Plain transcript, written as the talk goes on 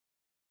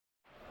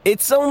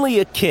It's only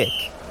a kick,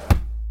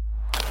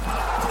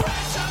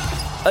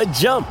 a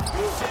jump,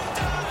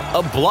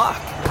 a block.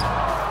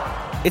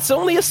 It's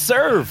only a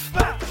serve.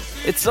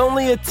 It's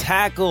only a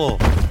tackle,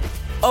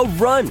 a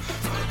run.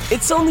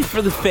 It's only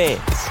for the fans.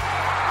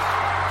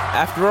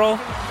 After all,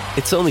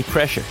 it's only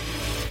pressure.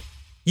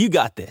 You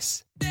got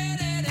this.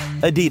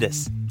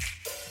 Adidas.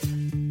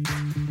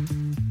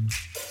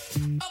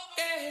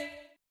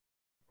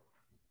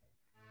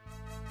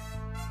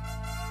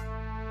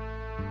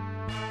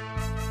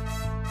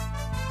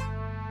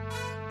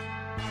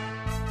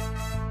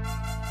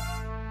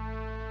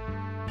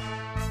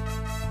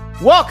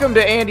 Welcome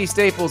to Andy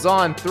Staples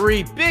on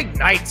 3. Big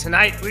night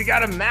tonight. We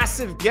got a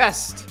massive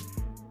guest.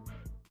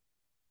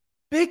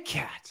 Big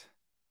Cat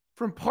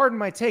from Pardon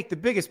My Take, the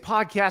biggest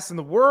podcast in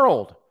the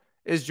world,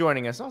 is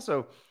joining us.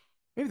 Also,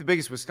 maybe the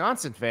biggest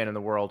Wisconsin fan in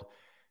the world.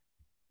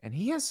 And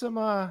he has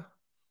some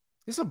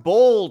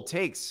bold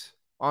takes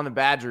on the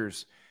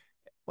Badgers.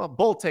 Well,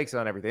 bold takes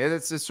on everything.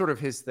 That's just sort of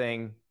his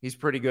thing. He's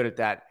pretty good at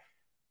that.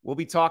 We'll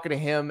be talking to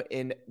him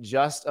in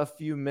just a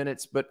few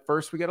minutes. But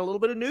first, we got a little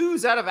bit of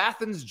news out of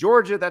Athens,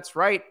 Georgia. That's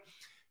right.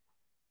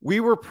 We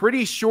were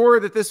pretty sure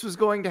that this was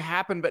going to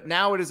happen, but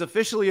now it is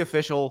officially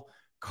official.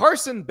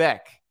 Carson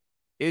Beck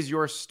is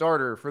your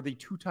starter for the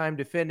two-time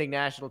defending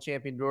national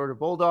champion Georgia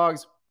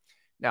Bulldogs.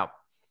 Now,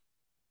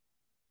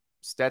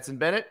 Stetson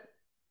Bennett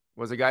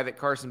was a guy that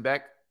Carson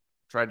Beck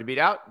tried to beat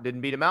out,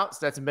 didn't beat him out.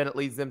 Stetson Bennett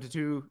leads them to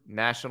 2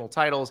 national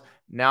titles.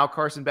 Now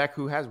Carson Beck,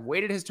 who has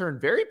waited his turn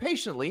very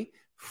patiently,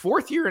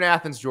 4th year in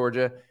Athens,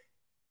 Georgia,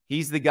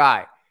 he's the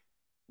guy.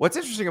 What's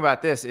interesting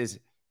about this is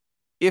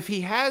if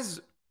he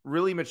has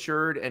really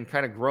matured and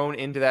kind of grown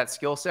into that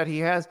skill set he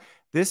has,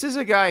 this is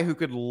a guy who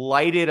could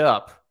light it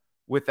up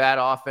with that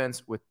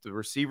offense, with the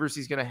receivers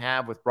he's going to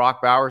have, with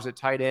Brock Bowers at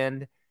tight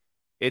end.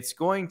 It's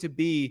going to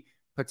be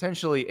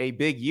potentially a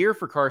big year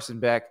for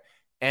Carson Beck.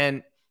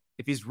 And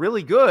if he's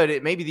really good,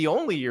 it may be the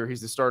only year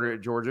he's the starter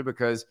at Georgia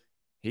because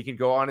he can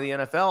go on to the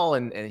NFL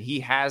and he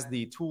has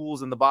the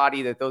tools and the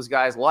body that those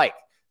guys like.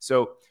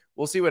 So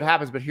we'll see what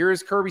happens. But here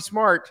is Kirby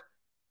Smart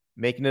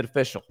making it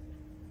official.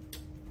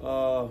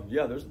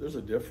 Yeah, there's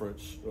a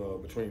difference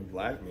between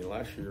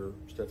last year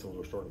Stetson was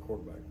our starting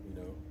quarterback.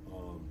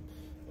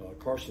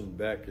 Carson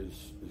Beck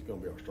is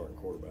going to be our starting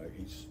quarterback.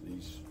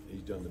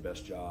 He's done the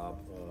best job.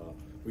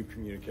 We've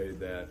communicated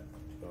that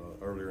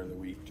earlier in the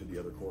week to the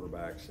other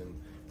quarterbacks, and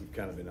we've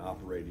kind of been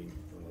operating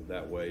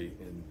that way.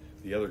 And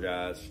the other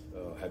guys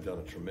have done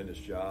a tremendous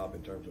job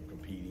in terms of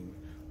competing,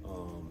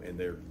 and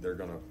they're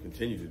going to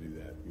continue to do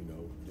that.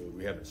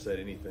 We haven't said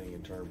anything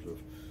in terms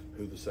of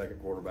who the second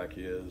quarterback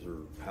is or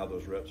how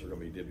those reps are going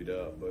to be divvied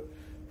up, but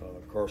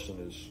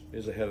Carson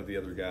is ahead of the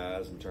other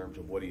guys in terms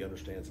of what he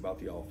understands about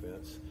the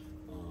offense.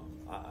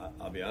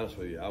 I'll be honest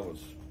with you, I was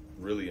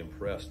really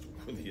impressed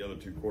with the other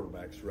 2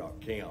 quarterbacks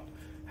throughout camp,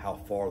 how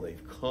far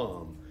they've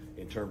come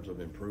in terms of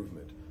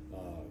improvement.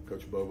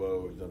 Coach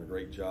Bobo has done a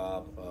great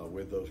job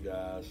with those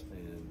guys,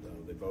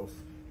 and they both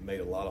made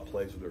a lot of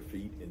plays with their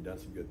feet and done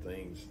some good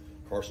things.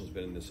 Carson's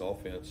been in this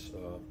offense,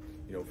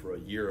 for a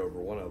year over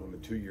one of them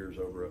and 2 years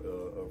over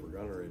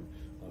Gunner, and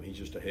he's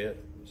just ahead.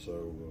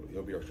 So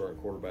he'll be our starting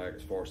quarterback.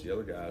 As far as the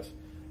other guys,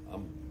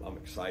 I'm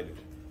excited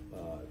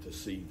to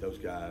see those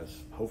guys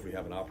hopefully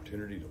have an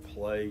opportunity to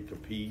play,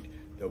 compete.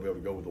 They'll be able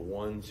to go with the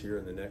ones here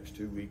in the next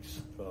 2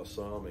 weeks,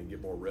 some, and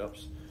get more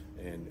reps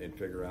and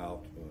figure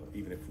out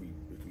even if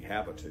we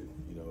have a 2,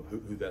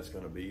 who that's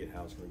going to be and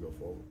how it's going to go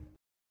forward.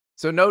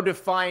 So no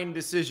defined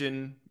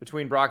decision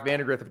between Brock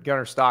Vandagriff and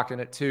Gunnar Stockton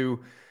at 2,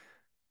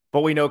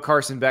 but we know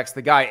Carson Beck's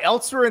the guy.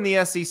 Elsewhere in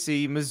the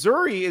SEC,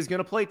 Missouri is going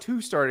to play 2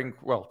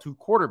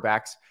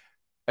 quarterbacks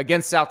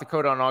against South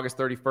Dakota on August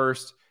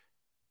 31st.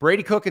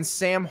 Brady Cook and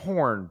Sam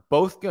Horn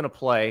both going to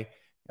play.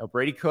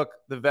 Brady Cook,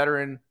 the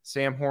veteran,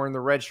 Sam Horn, the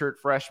redshirt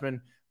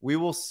freshman. We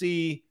will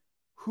see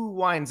who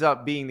winds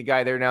up being the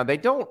guy there. Now, they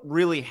don't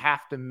really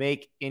have to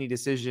make any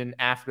decision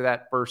after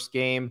that first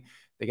game.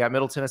 They got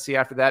Middle Tennessee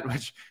after that,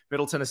 which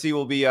Middle Tennessee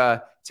will be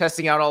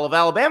testing out all of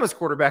Alabama's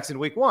quarterbacks in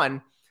week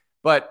 1.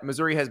 But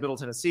Missouri has Middle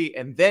Tennessee,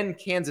 and then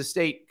Kansas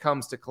State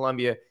comes to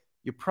Columbia.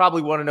 You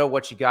probably want to know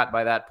what you got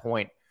by that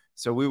point.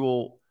 So we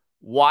will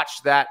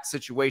watch that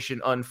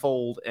situation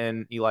unfold,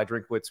 and Eli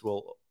Drinkwitz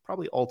will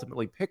probably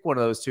ultimately pick one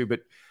of those 2, but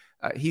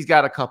he's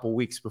got a couple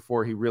weeks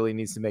before he really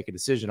needs to make a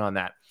decision on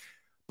that.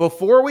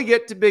 Before we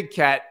get to Big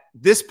Cat,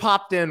 this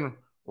popped in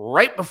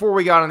right before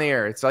we got on the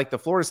air. It's like the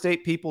Florida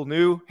State people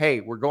knew,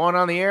 hey, we're going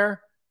on the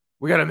air.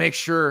 We got to make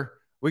sure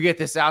we get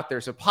this out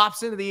there. So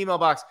pops into the email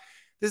box.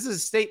 This is a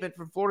statement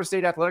from Florida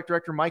State Athletic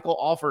Director Michael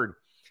Alford.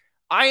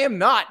 I am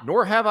not,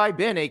 nor have I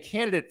been, a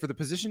candidate for the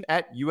position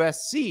at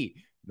USC,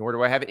 nor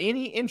do I have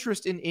any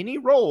interest in any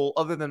role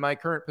other than my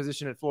current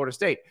position at Florida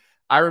State.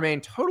 I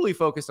remain totally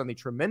focused on the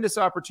tremendous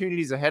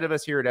opportunities ahead of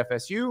us here at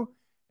FSU,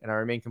 and I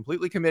remain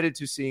completely committed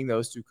to seeing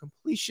those to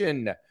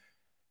completion.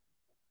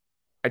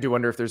 I do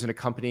wonder if there's an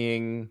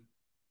accompanying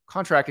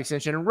contract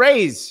extension and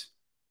raise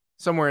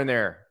somewhere in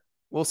there.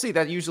 We'll see.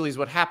 That usually is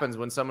what happens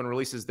when someone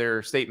releases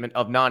their statement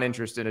of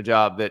non-interest in a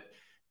job, that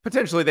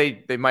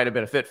potentially they might have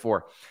been a fit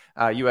for.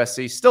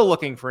 USC still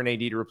looking for an AD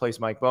to replace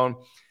Mike Bone.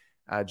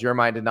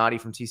 Jeremiah Donati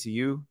from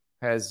TCU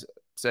has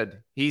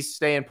said he's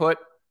staying put.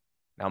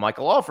 Now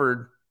Michael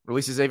Alford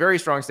releases a very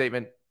strong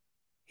statement.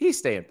 He's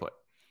staying put.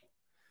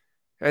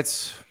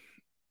 It's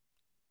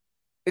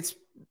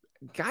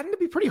gotten to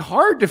be pretty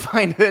hard to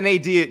find an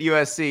AD at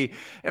USC.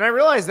 And I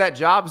realize that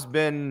job's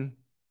been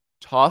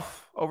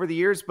tough over the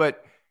years,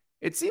 but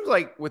it seems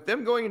like with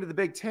them going into the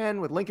Big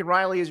Ten, with Lincoln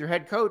Riley as your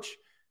head coach,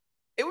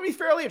 it would be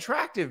fairly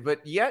attractive,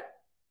 but yet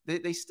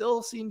they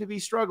still seem to be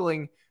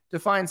struggling to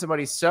find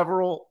somebody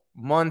several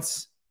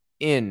months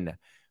in.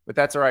 But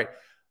that's all right.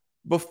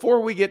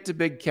 Before we get to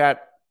Big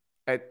Cat,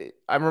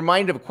 I'm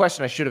reminded of a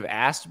question I should have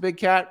asked Big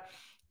Cat,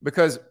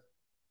 because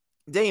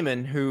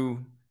Damon,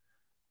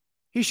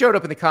 he showed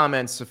up in the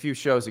comments a few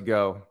shows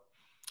ago.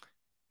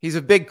 He's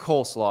a big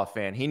coleslaw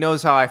fan. He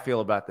knows how I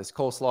feel about this.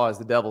 Coleslaw is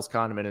the devil's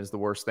condiment, is the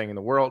worst thing in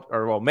the world.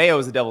 Or, well, mayo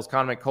is the devil's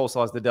condiment.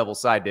 Coleslaw is the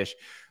devil's side dish.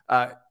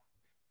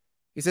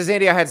 He says,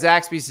 Andy, I had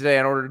Zaxby's today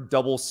and ordered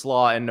double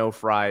slaw and no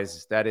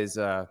fries. That's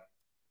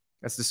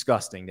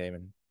disgusting,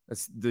 Damon.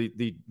 That's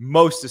the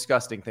most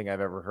disgusting thing I've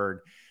ever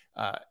heard.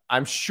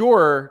 I'm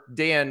sure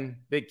Dan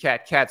Big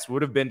Cat Katz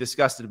would have been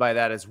disgusted by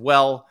that as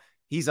well.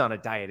 He's on a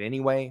diet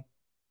anyway.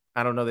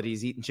 I don't know that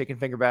he's eating chicken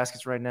finger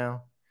baskets right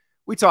now.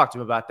 We talked to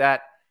him about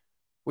that.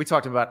 We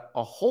talked about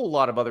a whole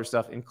lot of other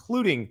stuff,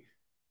 including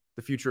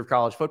the future of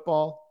college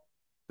football,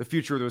 the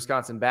future of the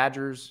Wisconsin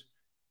Badgers.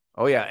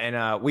 Oh, yeah,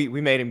 and we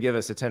made him give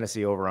us a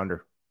Tennessee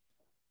over-under.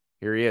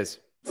 Here he is.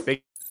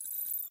 Big,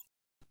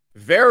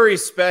 very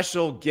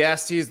special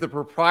guest. He's the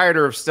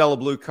proprietor of Stella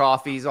Blue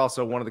Coffee. He's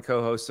also one of the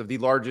co-hosts of the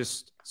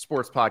largest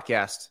sports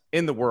podcast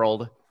in the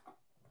world.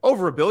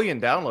 Over 1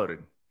 billion downloaded.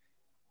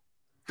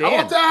 Dan, how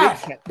about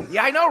that?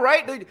 Yeah, I know,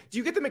 right? Do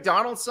you get the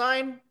McDonald's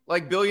sign?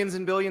 Like billions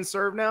and billions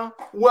served now?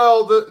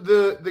 Well,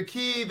 the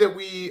key that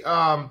we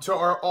to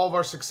all of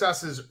our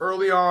successes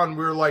early on,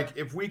 we were like,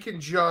 if we can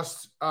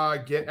just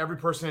get every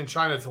person in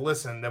China to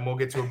listen, then we'll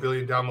get to 1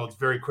 billion downloads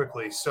very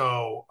quickly.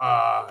 So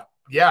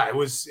yeah,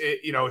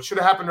 it should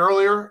have happened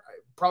earlier. I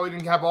probably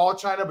didn't have all of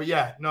China, but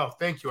yeah, no,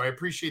 thank you. I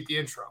appreciate the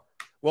intro.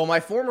 Well, my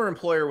former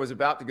employer was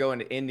about to go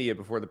into India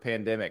before the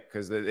pandemic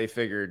because they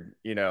figured,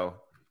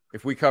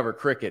 if we cover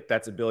cricket,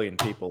 that's 1 billion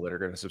people that are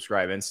going to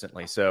subscribe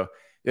instantly. So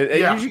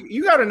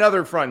you got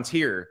another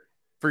frontier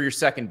for your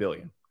second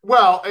billion.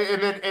 Well,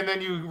 and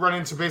then you run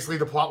into basically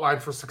the plot line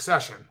for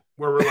Succession,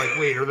 where we're like,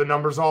 wait, are the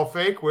numbers all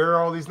fake? Where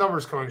are all these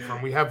numbers coming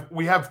from? We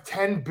have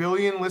 10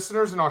 billion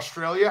listeners in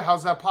Australia.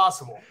 How's that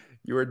possible?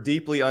 You are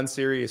deeply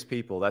unserious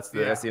people. That's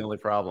the only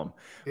problem.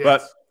 Yes.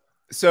 But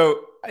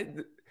so,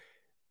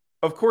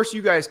 of course,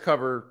 you guys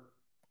cover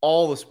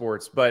all the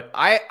sports, but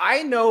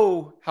I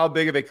know how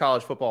big of a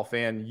college football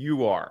fan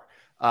you are.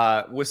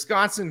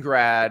 Wisconsin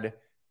grad,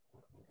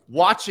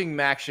 watching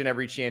MACtion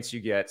every chance you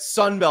get,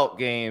 Sunbelt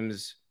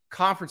games,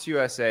 Conference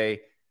USA.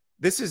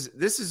 This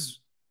is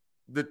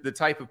the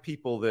type of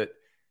people that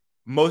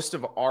most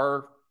of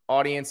our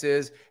audience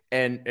is,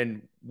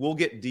 and we'll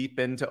get deep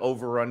into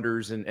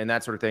over-unders and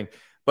that sort of thing.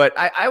 But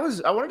I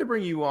wanted to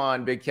bring you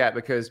on, Big Cat,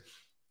 because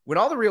when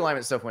all the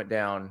realignment stuff went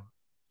down,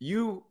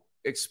 you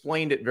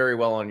explained it very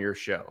well on your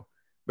show,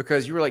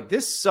 because you were like,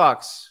 this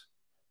sucks,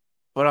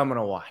 but I'm going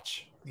to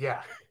watch.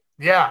 Yeah.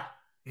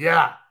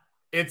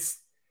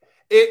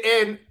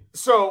 And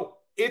so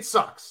it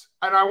sucks.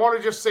 And I want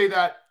to just say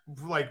that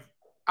like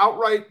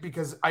outright,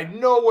 because I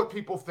know what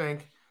people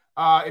think.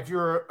 If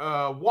you're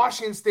a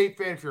Washington State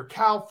fan, if you're a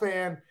Cal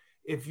fan,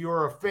 if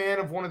you're a fan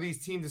of one of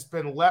these teams that's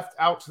been left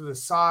out to the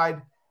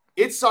side,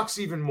 it sucks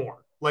even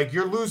more. Like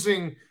you're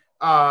losing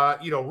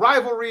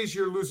rivalries,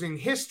 you're losing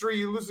history,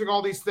 you're losing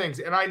all these things.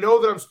 And I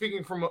know that I'm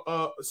speaking from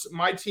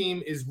my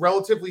team is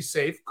relatively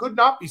safe, could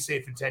not be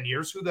safe in 10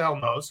 years. Who the hell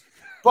knows?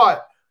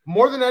 But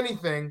more than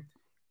anything,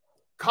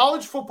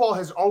 college football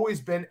has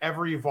always been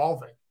ever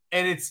evolving.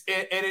 And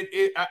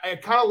I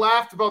kind of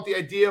laughed about the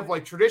idea of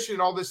like tradition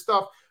and all this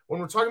stuff when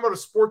we're talking about a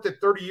sport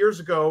that 30 years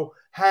ago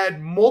had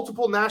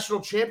multiple national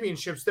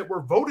championships that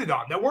were voted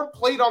on, that weren't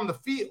played on the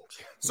field.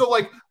 So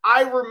like,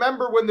 I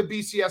remember when the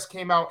BCS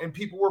came out and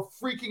people were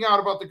freaking out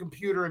about the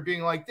computer and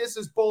being like, this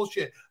is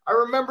bullshit. I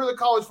remember the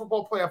college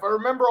football playoff. I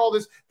remember all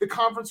this, the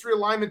conference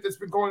realignment that's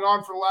been going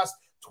on for the last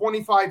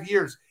 25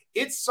 years.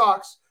 It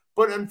sucks.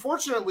 But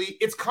unfortunately,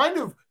 it's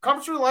conference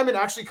realignment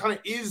actually kind of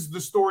is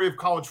the story of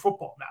college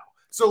football now.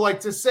 So like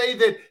to say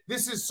that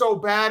this is so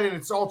bad and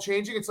it's all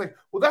changing, it's like,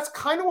 well, that's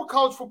kind of what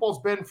college football's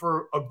been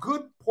for a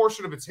good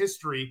portion of its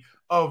history,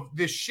 of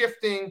this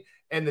shifting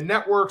and the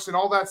networks and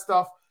all that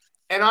stuff.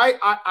 And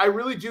I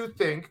really do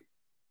think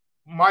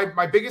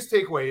my biggest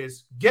takeaway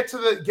is get to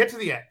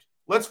the end.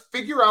 Let's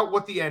figure out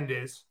what the end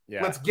is.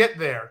 Yeah. Let's get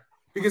there.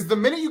 Because the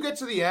minute you get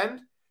to the end,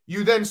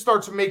 you then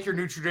start to make your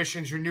new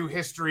traditions, your new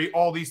history,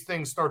 all these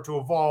things start to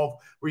evolve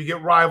where you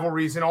get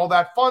rivalries and all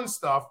that fun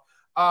stuff.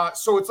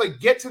 So it's like,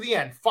 get to the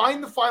end,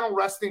 find the final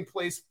resting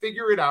place,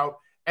 figure it out,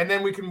 and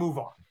then we can move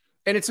on.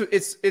 And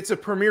it's a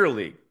Premier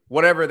League,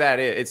 whatever that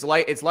is.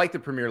 It's like the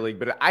Premier League,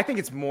 but I think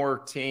it's more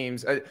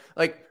teams.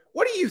 Like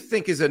What do you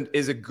think is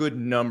a good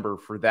number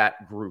for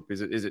that group?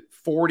 Is it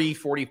 40,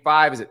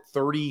 45? Is it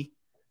 30?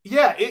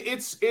 Yeah,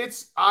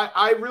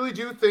 I really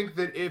do think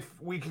that if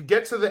we could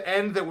get to the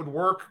end that would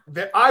work,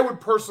 that I would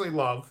personally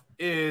love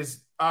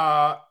is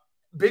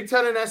Big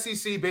Ten and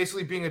SEC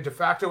basically being a de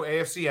facto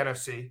AFC,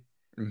 NFC.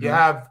 Mm-hmm. You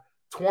have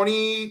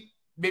 20,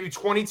 maybe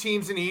 20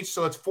 teams in each,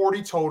 so it's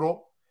 40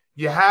 total.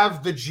 You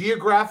have the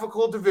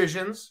geographical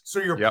divisions, so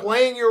you're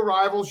playing your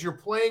rivals. You're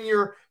playing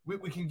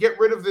we can get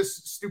rid of this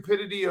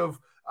stupidity of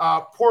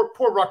poor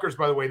Rutgers,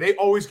 by the way. They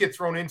always get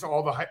thrown into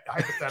all the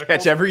hypotheticals.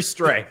 Catch every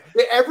stray.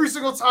 Every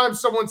single time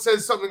someone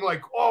says something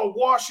like, oh,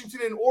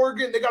 Washington and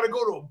Oregon, they got to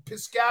go to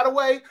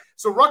Piscataway.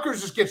 So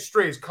Rutgers just gets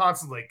strays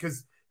constantly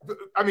because,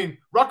 I mean,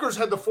 Rutgers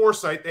had the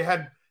foresight. They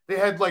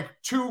had like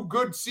 2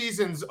 good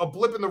seasons, a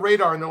blip in the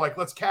radar, and they're like,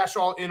 let's cash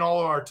all of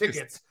our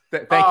tickets.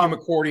 Thank you,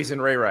 McCourties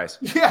and Ray Rice.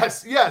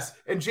 Yes.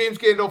 And James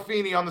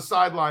Gandolfini on the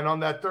sideline on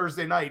that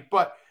Thursday night.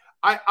 But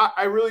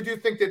I really do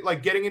think that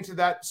like getting into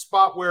that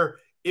spot where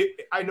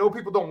I know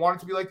people don't want it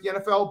to be like the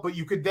NFL, but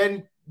you could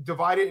then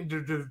divide it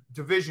into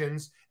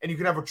divisions and you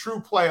can have a true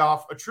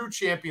playoff, a true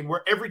champion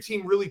where every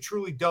team really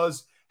truly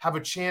does have a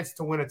chance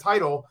to win a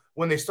title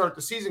when they start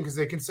the season because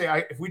they can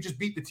say, if we just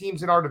beat the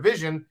teams in our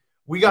division,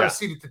 we got a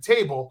seat at the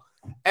table.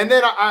 And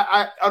then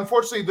I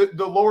unfortunately,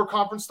 the lower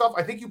conference stuff,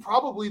 I think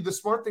the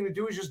smart thing to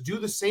do is just do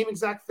the same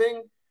exact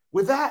thing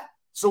with that.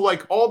 So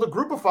like all the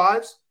group of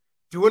 5s,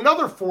 do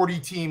another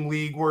 40-team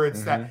league where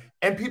it's that,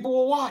 and people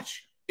will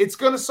watch. It's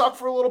going to suck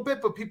for a little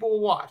bit, but people will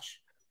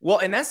watch. Well,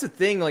 and that's the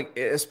thing, like,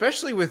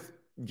 especially with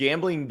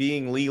gambling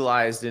being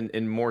legalized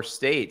in more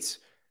states,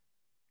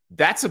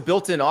 that's a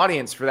built-in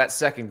audience for that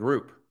second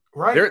group.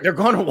 Right. They're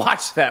going to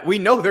watch that. We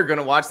know they're going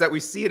to watch that. We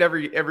see it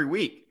every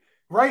week.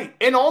 Right.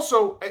 And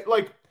also,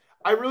 like,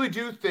 I really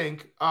do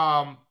think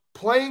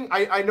playing,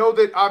 I know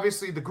that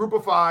obviously the group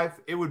of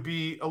 5, it would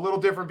be a little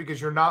different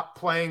because you're not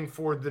playing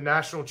for the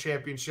national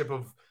championship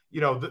of,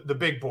 the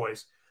big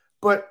boys.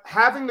 But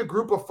having the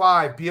group of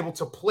 5 be able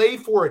to play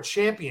for a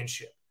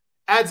championship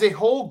adds a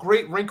whole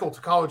great wrinkle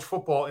to college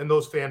football in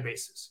those fan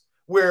bases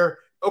where,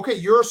 okay,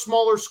 you're a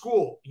smaller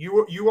school.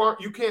 You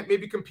can't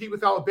maybe compete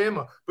with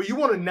Alabama, but you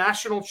won a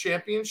national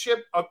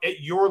championship at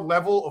your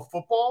level of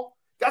football.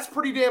 That's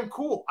pretty damn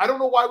cool. I don't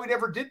know why we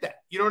never did that.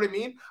 You know what I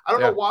mean? I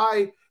don't know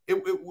why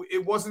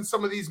it wasn't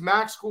some of these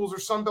MAC schools or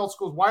Sun Belt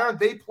schools. Why aren't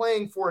they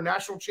playing for a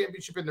national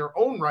championship in their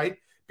own right?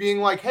 Being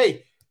like,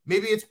 hey,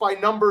 maybe it's by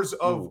numbers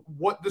of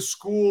what the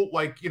school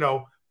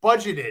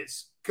budget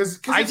is. Because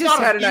I just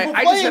had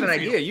an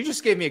idea. You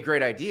just gave me a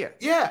great idea.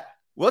 Yeah.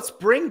 Let's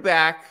bring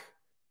back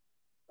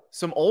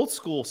some old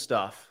school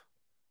stuff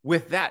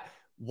with that.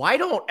 Why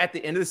don't at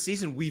the end of the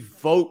season we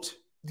vote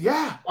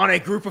on a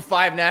group of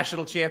 5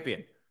 national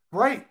champion?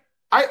 Right.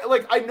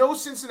 I know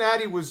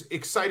Cincinnati was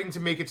exciting to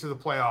make it to the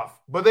playoff,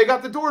 but they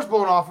got the doors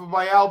blown off of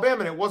by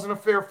Alabama, and it wasn't a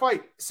fair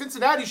fight.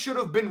 Cincinnati should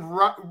have been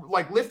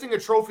like lifting a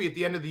trophy at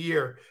the end of the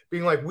year,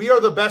 being like, we are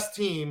the best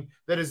team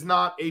that is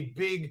not a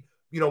big,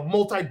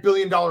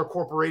 multi-billion-dollar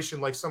corporation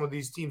like some of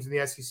these teams in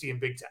the SEC and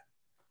Big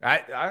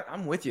Ten.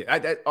 I'm with you.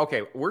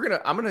 Okay,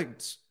 I'm gonna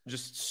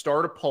just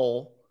start a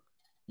poll.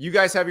 You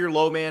guys have your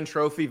low man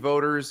trophy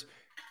voters.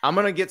 I'm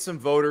going to get some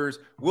voters.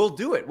 We'll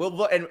do it.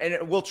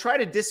 And we'll try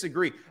to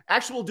disagree.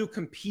 Actually, we'll do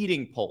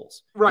competing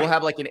polls. Right. We'll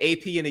have like an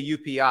AP and a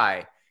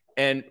UPI,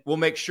 and we'll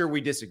make sure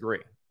we disagree.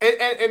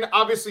 And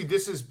obviously,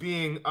 this is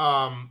being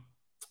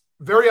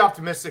very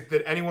optimistic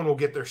that anyone will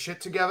get their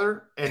shit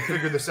together and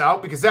figure this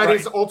out, because that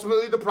is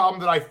ultimately the problem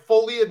that I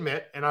fully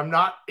admit, and I'm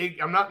not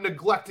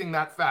neglecting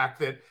that fact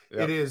that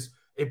it is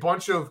a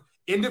bunch of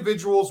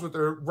individuals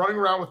running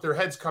around with their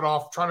heads cut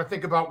off, trying to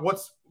think about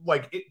what's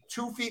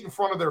 2 feet in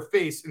front of their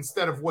face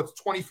instead of what's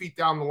 20 feet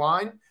down the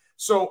line.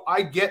 So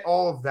I get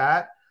all of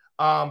that.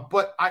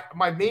 But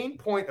my main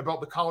point about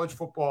the college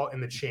football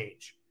and the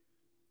change,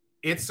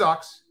 it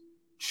sucks.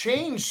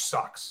 Change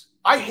sucks.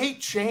 I hate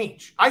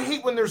change. I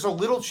hate when there's a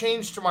little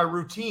change to my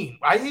routine.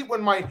 I hate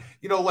when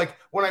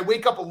when I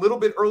wake up a little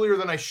bit earlier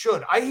than I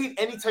should. I hate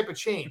any type of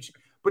change.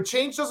 But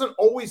change doesn't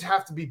always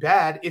have to be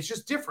bad. It's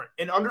just different.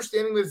 And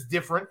understanding that it's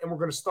different and we're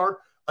going to start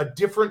a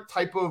different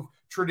type of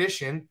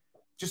tradition,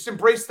 just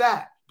embrace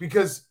that,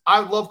 because I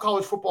love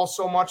college football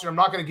so much, and I'm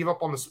not going to give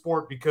up on the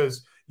sport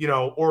because,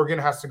 Oregon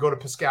has to go to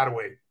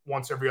Piscataway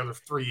once every other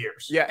 3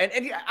 years. Yeah,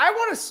 and I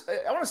want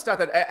to stop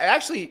that.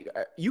 Actually,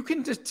 you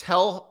can just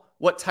tell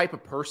what type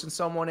of person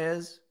someone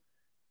is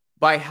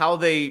by how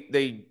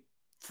they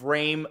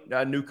frame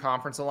a new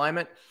conference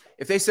alignment.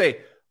 If they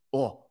say,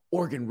 "Oh,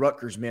 Oregon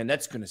Rutgers, man,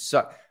 that's going to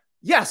suck."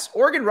 Yes,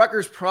 Oregon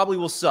Rutgers probably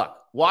will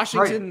suck.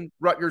 Washington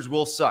Rutgers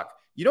will suck.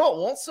 You know what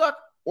won't suck?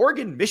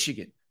 Oregon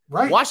Michigan.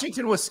 Right.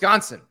 Washington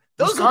Wisconsin.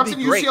 Wisconsin,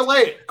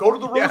 UCLA. Go to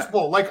the Rose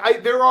Bowl.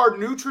 There are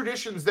new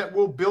traditions that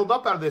will build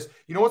up out of this.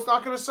 You know what's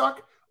not going to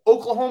suck?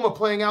 Oklahoma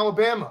playing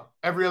Alabama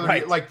every other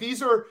year.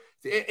 These are,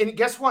 and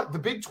guess what? The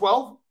Big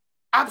 12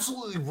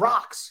 absolutely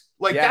rocks.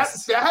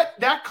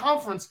 That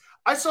conference.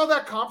 I saw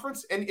that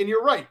conference, and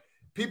you're right.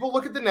 People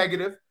look at the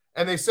negative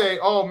and they say,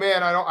 "Oh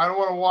man, I don't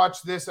want to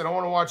watch this. I don't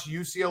want to watch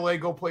UCLA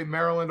go play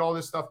Maryland, all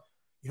this stuff."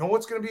 You know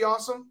what's going to be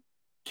awesome?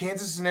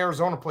 Kansas and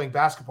Arizona playing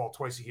basketball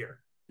twice a year.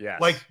 Yeah.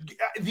 Like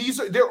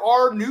there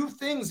are new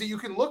things that you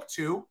can look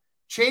to.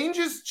 Change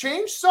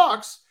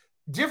sucks.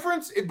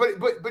 Difference,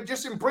 but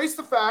just embrace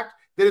the fact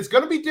that it's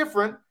going to be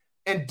different,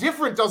 and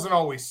different doesn't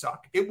always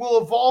suck. It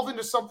will evolve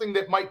into something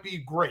that might be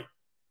great.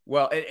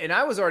 Well, and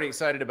I was already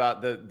excited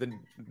about the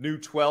new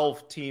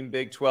 12-team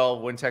Big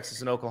 12 when Texas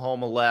and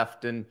Oklahoma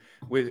left, and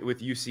with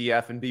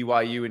UCF and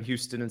BYU and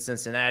Houston and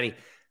Cincinnati.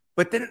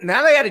 But then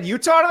now they added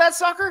Utah to that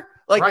sucker.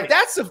 Like right.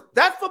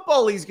 that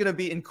football league is going to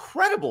be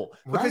incredible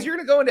because right. you're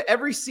going to go into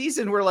every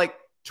season where like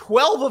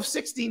 12 of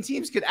 16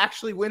 teams could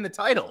actually win the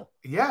title.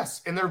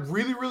 Yes, and they're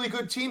really, really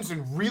good teams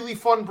and really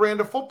fun brand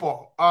of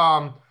football.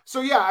 So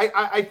yeah,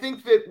 I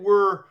think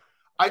that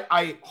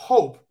I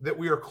hope that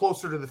we are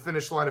closer to the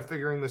finish line of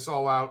figuring this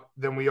all out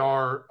than we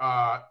are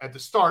at the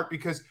start,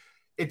 because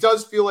it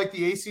does feel like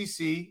the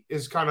ACC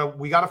is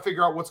we got to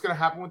figure out what's going to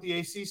happen with the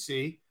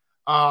ACC.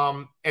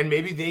 And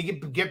maybe they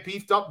get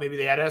beefed up. Maybe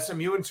they add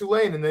SMU and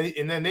Tulane,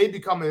 and then they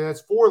become, and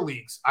that's 4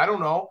 leagues. I don't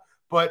know.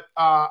 But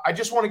I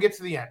just want to get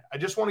to the end.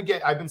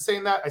 I've been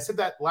saying that. I said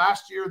that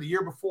last year, the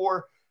year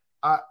before,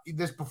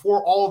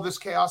 before all of this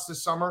chaos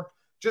this summer.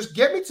 Just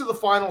get me to the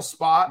final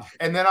spot,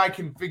 and then I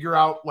can figure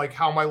out like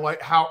how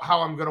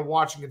I'm going to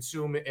watch and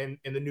consume in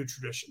the new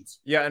traditions.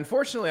 Yeah,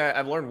 unfortunately,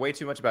 I've learned way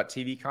too much about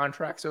TV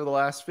contracts over the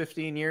last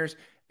 15 years,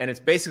 and it's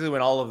basically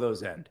when all of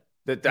those end.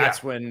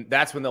 That's when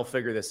they'll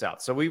figure this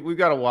out. So we've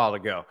got a while to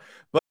go.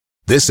 But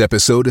this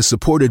episode is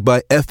supported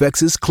by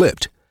FX's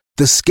Clipped,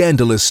 the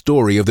scandalous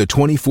story of the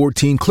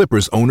 2014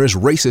 Clippers owner's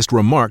racist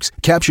remarks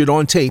captured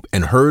on tape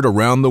and heard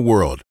around the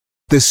world.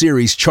 The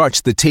series charts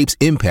the tape's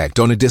impact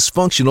on a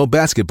dysfunctional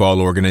basketball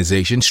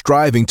organization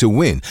striving to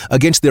win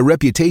against their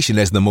reputation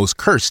as the most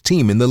cursed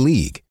team in the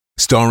league.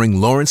 Starring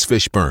Lawrence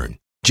Fishburne,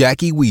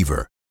 Jackie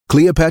Weaver,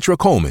 Cleopatra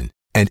Coleman,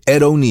 and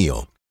Ed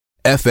O'Neill.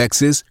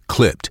 FX's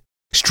Clipped,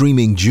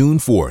 streaming June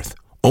 4th,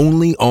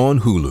 only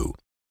on Hulu.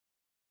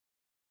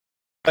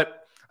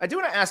 But I do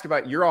want to ask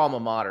about your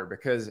alma mater,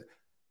 because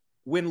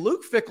when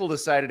Luke Fickell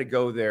decided to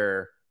go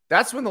there,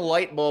 that's when the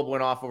light bulb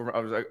went off. I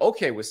was like,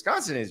 okay,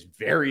 Wisconsin is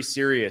very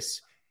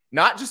serious,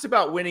 not just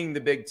about winning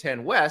the Big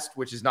Ten West,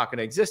 which is not going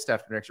to exist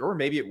after next year, or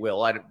maybe it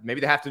will.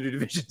 Maybe they have to do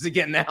divisions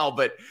again now,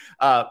 but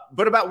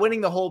about winning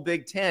the whole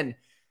Big Ten.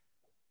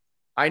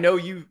 I know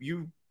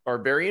you are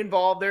very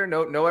involved there,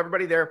 know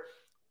everybody there.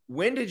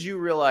 When did you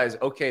realize,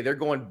 okay, they're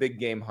going big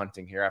game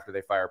hunting here after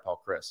they fire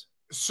Paul Chryst?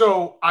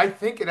 So I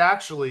think it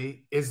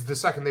actually is the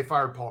second they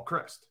fired Paul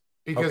Chryst,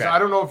 because okay. I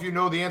don't know if you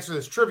know the answer to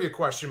this trivia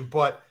question,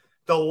 but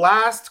the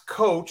last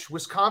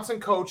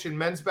Wisconsin coach in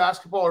men's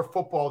basketball or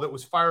football that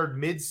was fired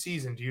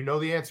mid-season, do you know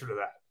the answer to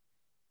that?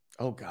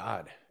 Oh,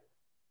 God.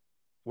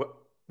 What,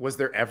 was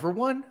there ever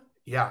one?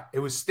 Yeah, it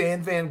was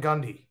Stan Van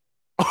Gundy.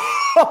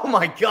 Oh,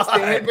 my God.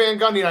 Stan Van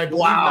Gundy, I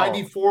believe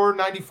 94,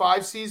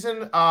 95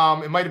 season. It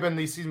might have been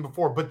the season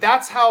before, but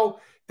that's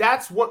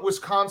what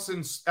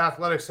Wisconsin's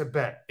athletics have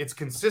been. It's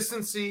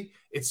consistency.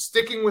 It's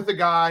sticking with a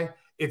guy.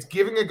 It's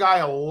giving a guy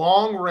a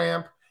long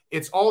ramp.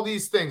 It's all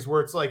these things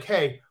where it's like,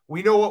 hey,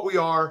 we know what we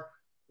are.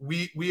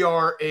 We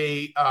are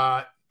a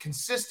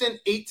consistent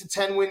 8 to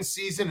 10 win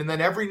season, and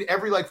then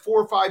every like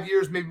 4 or 5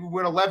 years, maybe we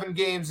win 11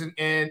 games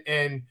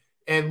and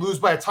lose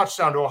by a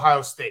touchdown to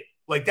Ohio State.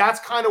 Like that's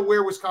kind of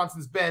where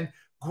Wisconsin's been.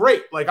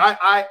 Great. Like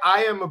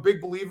I am a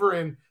big believer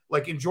in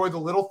like enjoy the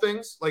little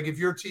things. Like if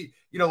your team,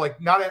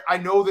 I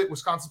know that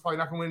Wisconsin's probably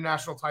not going to win a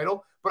national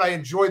title, but I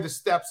enjoy the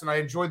steps and I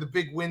enjoy the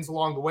big wins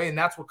along the way, and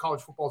that's what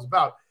college football is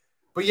about.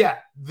 But yeah,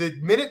 the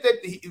minute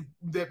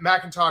that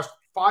McIntosh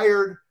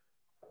fired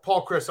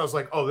Paul Chryst, I was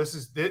like, oh, this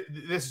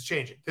is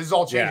changing. This is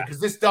all changing because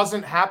this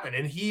doesn't happen.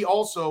 And he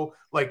also,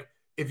 like,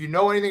 if you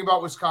know anything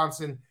about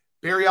Wisconsin,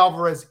 Barry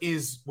Alvarez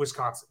is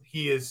Wisconsin.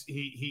 He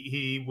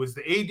was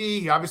the AD.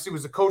 He obviously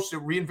was the coach that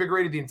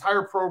reinvigorated the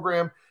entire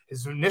program.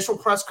 His initial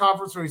press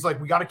conference where he's like,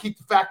 we got to keep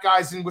the fat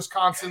guys in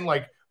Wisconsin.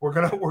 Like we're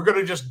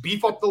gonna just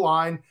beef up the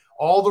line,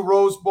 all the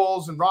Rose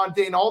Bowls and Ron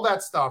Dane, all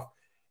that stuff.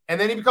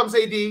 And then he becomes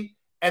AD,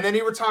 and then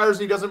he retires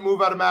and he doesn't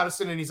move out of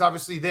Madison, and he's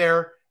obviously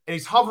there and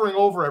he's hovering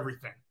over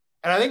everything.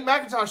 And I think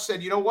McIntosh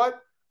said, you know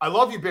what? I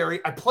love you, Barry.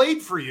 I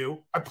played for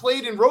you. I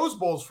played in Rose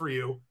Bowls for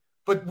you,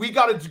 but we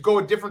got to go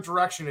a different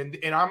direction.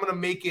 And I'm going to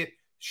make it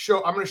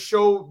show. I'm going to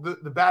show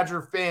the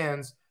Badger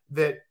fans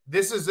that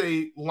this is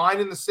a line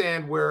in the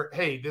sand where,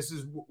 hey, this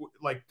is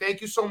like,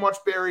 thank you so much,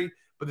 Barry,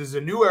 but this is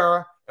a new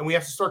era and we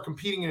have to start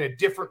competing in a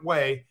different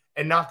way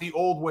and not the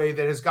old way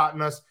that has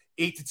gotten us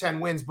 8 to 10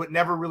 wins, but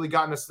never really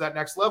gotten us to that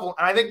next level.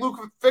 And I think Luke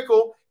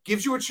Fickell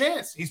gives you a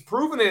chance. He's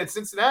proven it at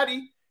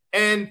Cincinnati.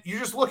 And you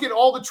just look at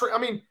all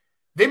the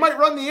they might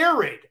run the air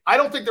raid. I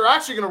don't think they're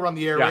actually going to run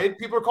the air raid.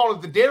 People are calling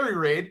it the dairy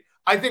raid.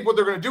 I think what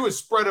they're going to do is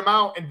spread them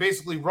out and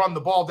basically run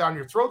the ball down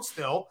your throat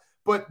still.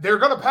 But they're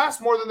going to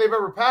pass more than they've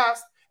ever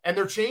passed. And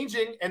they're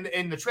changing. And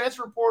in the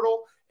transfer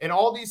portal and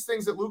all these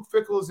things that Luke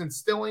Fickell is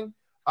instilling,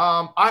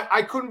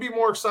 I couldn't be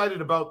more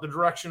excited about the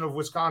direction of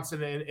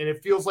Wisconsin. And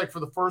it feels like for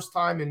the first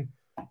time in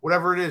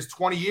whatever it is,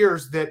 20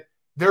 years, that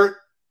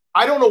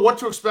I don't know what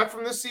to expect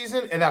from this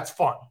season. And that's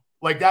fun.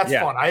 Like, that's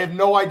fun. I have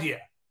no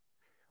idea.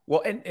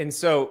 Well, and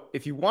so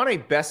if you want a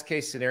best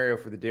case scenario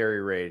for the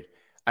Dairy Raid,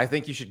 I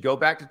think you should go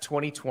back to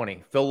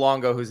 2020. Phil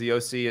Longo, who's the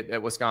OC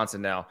at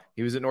Wisconsin now,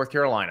 he was at North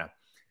Carolina.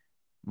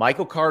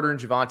 Michael Carter and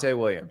Javonte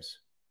Williams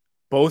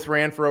both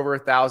ran for over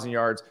 1,000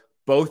 yards.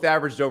 Both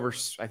averaged over,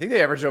 I think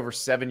they averaged over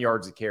 7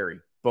 yards a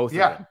carry. Both of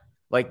them.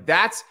 Like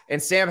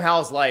and Sam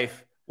Howell's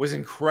life was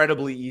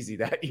incredibly easy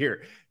that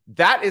year.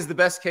 That is the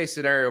best case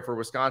scenario for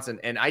Wisconsin.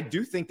 And I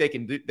do think they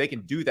can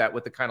do that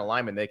with the kind of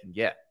linemen they can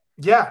get.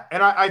 Yeah.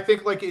 And I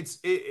think like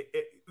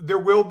there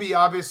will be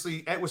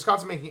obviously at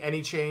Wisconsin making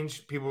any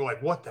change. People are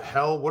like, what the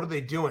hell? What are they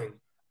doing?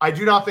 I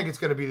do not think it's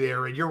going to be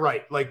there. And you're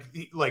right. Like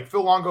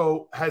Phil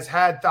Longo has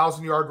had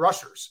 1,000-yard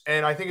rushers.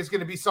 And I think it's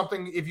going to be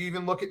something, if you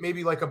even look at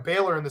maybe like a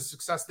Baylor and the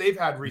success they've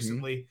had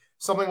recently,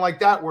 something like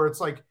that, where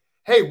it's like,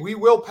 hey, we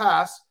will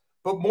pass,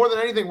 but more than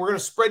anything, we're going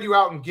to spread you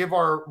out and give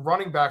our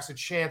running backs a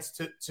chance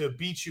to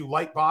beat you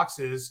light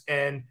boxes.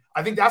 And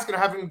I think that's going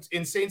to have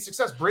insane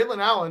success. Braylon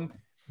Allen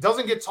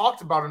doesn't get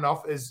talked about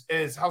enough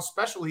as how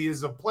special he is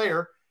as a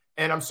player.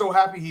 And I'm so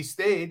happy he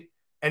stayed.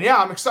 And yeah,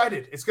 I'm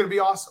excited. It's going to be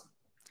awesome.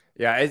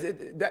 Yeah, is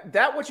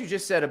that what you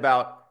just said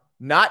about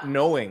not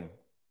knowing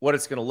what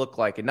it's going to look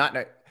like, and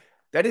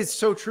that is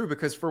so true,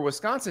 because for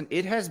Wisconsin,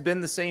 it has been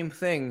the same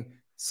thing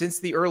since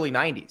the early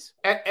 90s.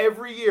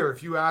 Every year,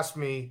 if you ask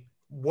me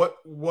what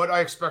I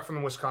expect from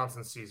the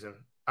Wisconsin season,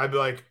 I'd be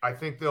like, I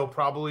think they'll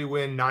probably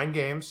win 9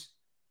 games.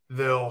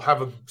 They'll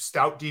have a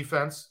stout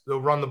defense. They'll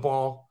run the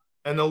ball,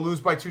 and they'll lose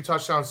by 2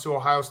 touchdowns to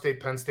Ohio State,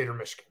 Penn State, or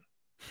Michigan.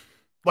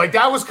 Like,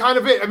 that was kind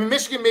of it. I mean,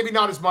 Michigan, maybe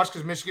not as much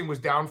because Michigan was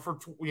down for,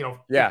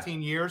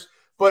 15 years,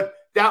 but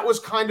that was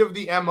kind of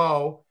the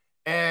MO.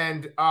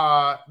 And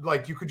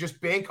like, you could just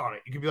bank on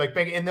it. You could be like,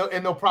 bank, and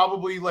they'll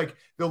probably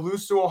they'll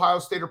lose to Ohio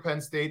State or Penn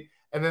State,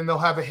 and then they'll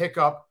have a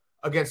hiccup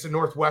against the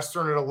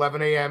Northwestern at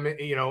 11 a.m.,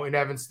 in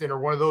Evanston, or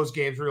one of those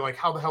games where you're like,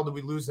 how the hell did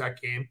we lose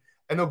that game?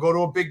 And they'll go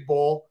to a big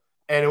bowl,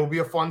 and it will be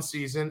a fun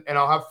season, and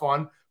I'll have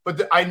fun.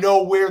 But I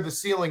know where the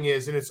ceiling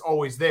is, and it's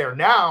always there.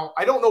 Now,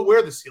 I don't know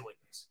where the ceiling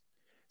is.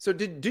 So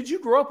did you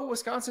grow up a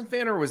Wisconsin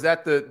fan, or was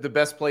that the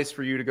best place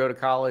for you to go to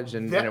college,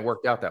 and it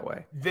worked out that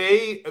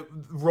way?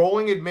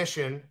 Rolling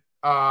admission,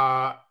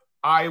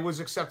 I was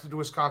accepted to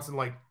Wisconsin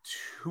like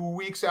 2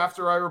 weeks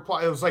after I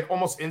replied. It was like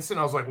almost instant.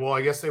 I was like, well,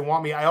 I guess they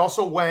want me. I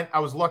also I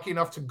was lucky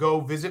enough to go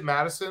visit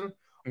Madison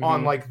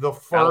on like the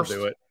first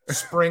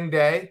spring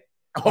day,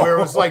 where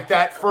it was like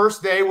that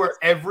first day where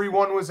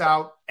everyone was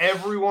out,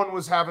 everyone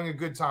was having a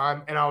good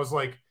time. And I was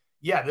like,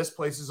 yeah, this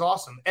place is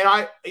awesome. And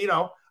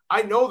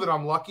I know that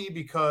I'm lucky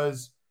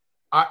because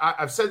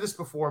I've said this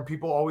before and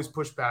people always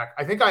push back.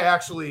 I think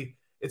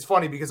it's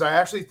funny because I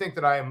actually think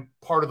that I am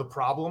part of the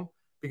problem,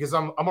 because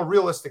I'm a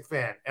realistic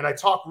fan and I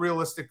talk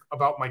realistic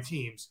about my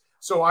teams.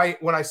 So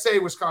when I say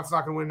Wisconsin's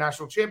not going to win a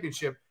national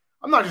championship,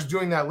 I'm not just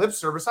doing that lip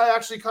service. I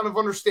actually kind of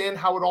understand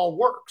how it all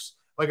works.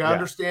 Like, I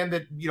understand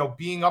that,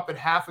 being up at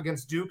half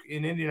against Duke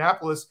in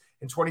Indianapolis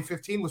in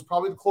 2015 was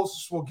probably the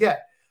closest we'll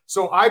get.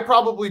 So I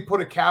probably put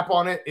a cap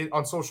on it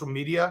on social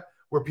media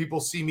where people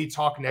see me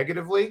talk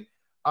negatively.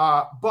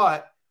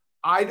 But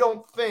I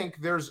don't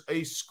think there's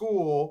a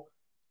school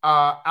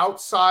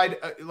outside,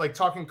 like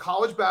talking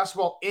college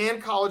basketball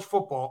and college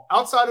football,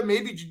 outside of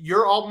maybe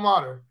your alma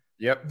mater,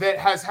 that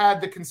has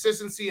had the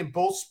consistency in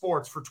both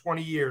sports for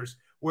 20 years,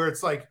 where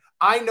it's like,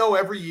 I know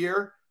every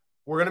year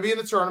we're going to be in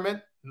the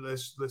tournament.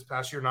 This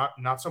past year,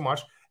 not so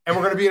much. And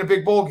we're going to be in a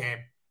big bowl game.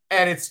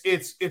 And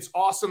it's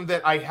awesome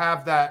that I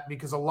have that,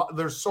 because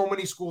there's so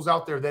many schools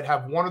out there that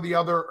have one or the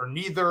other or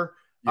neither.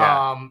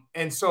 Yeah.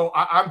 And so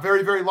I'm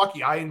very, very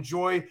lucky. I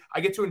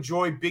get to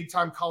enjoy big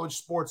time college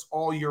sports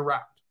all year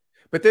round.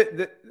 But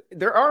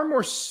there are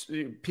more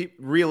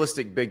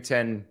realistic Big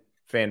Ten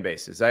fan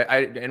bases.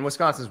 And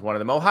Wisconsin's one of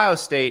them. Ohio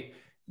State,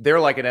 they're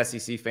like an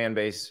SEC fan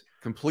base,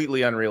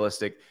 completely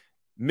unrealistic.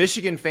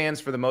 Michigan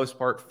fans, for the most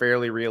part,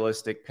 fairly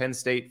realistic. Penn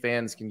State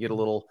fans can get a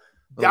little.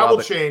 That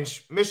will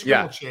change.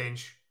 Michigan will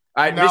change.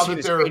 Michigan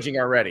is changing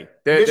already.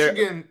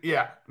 Michigan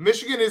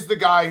is the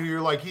guy who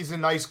you're like, he's a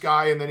nice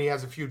guy, and then he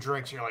has a few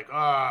drinks, and you're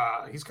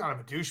like, he's kind of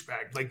a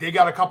douchebag. Like, they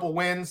got a couple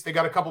wins, they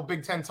got a couple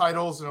Big Ten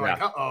titles, and like,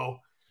 uh-oh.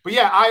 But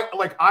yeah, I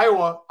like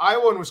Iowa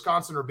and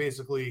Wisconsin are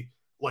basically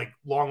like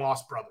long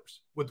lost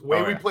brothers with the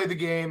way we play the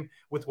game,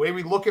 with the way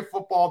we look at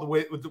football, the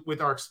way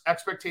with our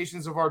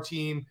expectations of our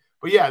team.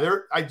 But yeah,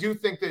 I do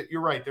think that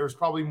you're right. There's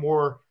probably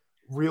more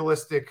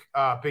realistic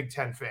Big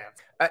Ten fans.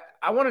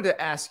 I wanted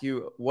to ask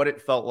you what it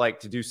felt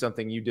like to do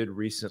something you did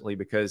recently,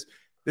 because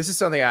this is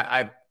something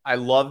I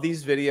love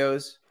these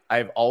videos.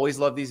 I've always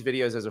loved these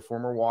videos as a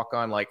former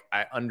walk-on. Like,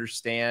 I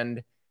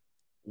understand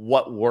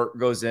what work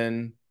goes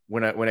in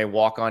when a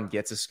walk-on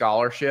gets a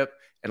scholarship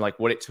and like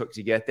what it took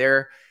to get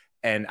there.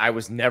 And I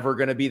was never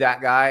going to be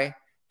that guy.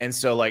 And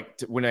so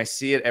like when I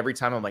see it every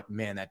time, I'm like,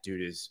 man, that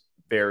dude is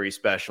very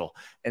special.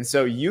 And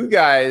so you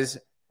guys,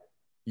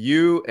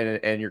 you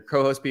and your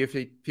co-host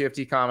PFT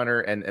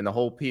commenter and the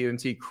whole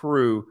PMT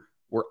crew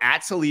were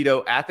at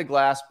Toledo at the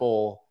Glass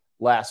Bowl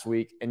last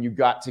week, and you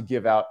got to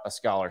give out a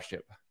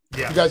scholarship.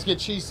 Yeah. You guys get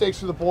cheesesteaks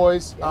for the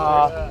boys.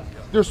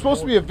 There's supposed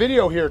to be a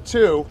video here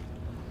too,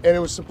 and it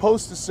was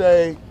supposed to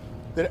say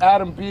that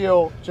Adam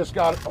Beal just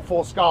got a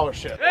full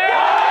scholarship.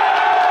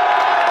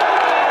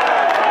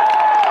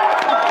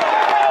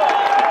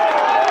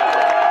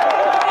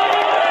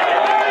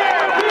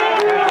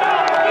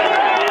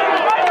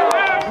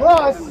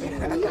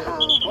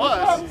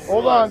 Plus,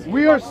 hold on.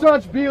 We are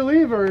such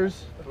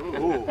believers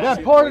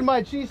that part of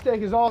my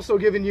cheesesteak is also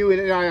giving you an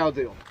NIL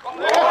deal.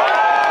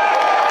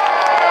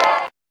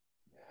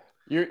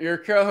 Your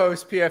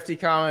co-host, PFT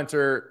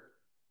commenter,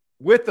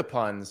 with the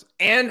puns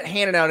and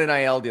handing out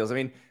NIL deals. I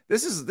mean,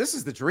 this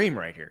is the dream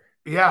right here.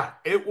 Yeah,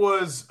 it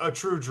was a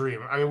true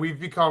dream. I mean, we've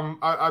become.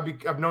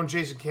 I've known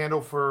Jason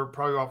Candle for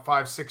probably about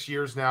 5-6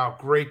 years now.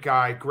 Great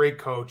guy, great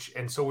coach.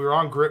 And so we were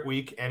on Grit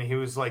Week, and he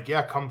was like,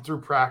 "Yeah, come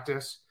through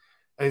practice."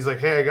 And he's like,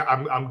 "Hey,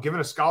 I'm giving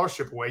a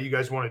scholarship away. You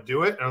guys want to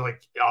do it?" And I'm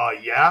like,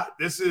 "Yeah,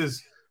 this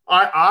is."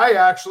 I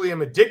actually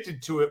am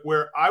addicted to it.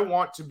 Where I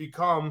want to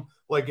become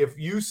like, if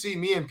you see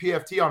me and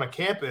PFT on a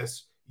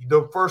campus,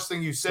 the first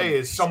thing you say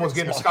is, "Someone's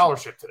getting a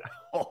scholarship today."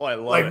 Oh, I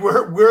love like it.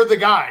 We're the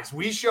guys.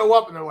 We show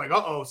up and they're like,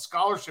 "Uh-oh,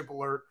 scholarship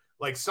alert."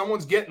 Like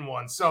someone's getting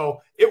one.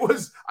 So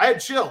I had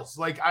chills.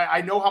 Like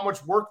I know how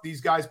much work these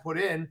guys put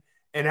in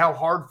and how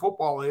hard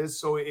football is.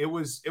 So it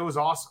was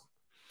awesome.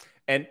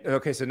 And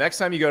okay, so next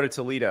time you go to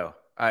Toledo,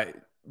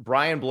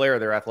 Brian Blair,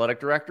 their athletic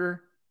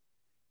director,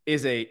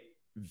 is a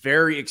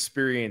very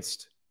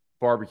experienced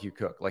barbecue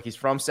cook. Like he's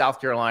from South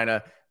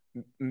Carolina,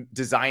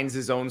 designs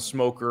his own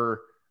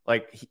smoker.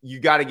 Like you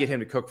got to get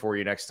him to cook for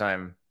you next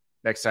time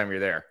you're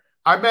there.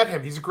 I met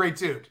him. He's a great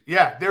dude.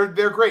 Yeah,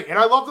 they're great. And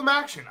I love them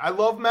action. I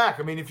love Mac.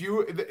 I mean,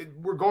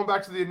 we're going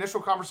back to the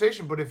initial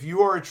conversation, but if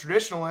you are a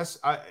traditionalist,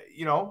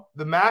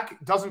 the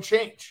Mac doesn't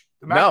change.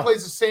 The Mac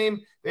plays the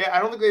same. I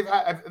don't think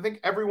I think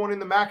everyone in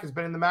the Mac has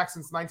been in the Mac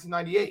since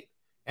 1998.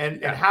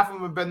 And half of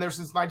them have been there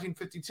since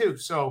 1952.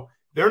 So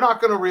they're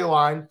not going to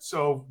realign.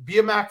 So be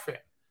a Mac fan.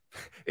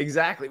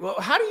 Exactly. Well,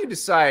 how do you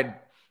decide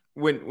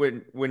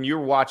when you're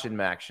watching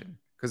Maction?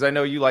 Because I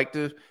know you like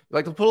to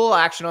put a little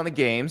action on the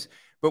games,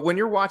 but when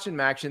you're watching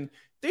Maction,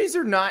 these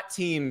are not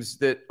teams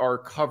that are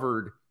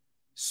covered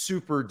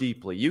super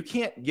deeply. You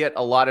can't get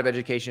a lot of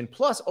education.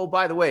 Plus, oh,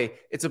 by the way,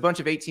 it's a bunch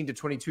of 18 to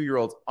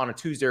 22-year-olds on a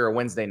Tuesday or a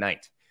Wednesday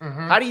night.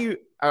 Mm-hmm. How do you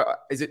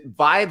is it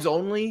vibes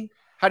only?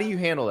 How do you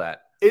handle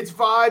that? It's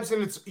vibes,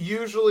 and it's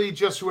usually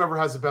just whoever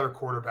has a better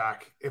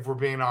quarterback, if we're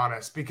being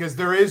honest, because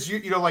there is,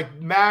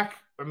 like Mac.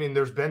 I mean,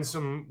 there's been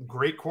some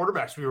great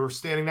quarterbacks. We were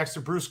standing next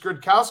to Bruce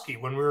Gradkowski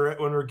when we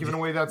were giving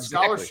away that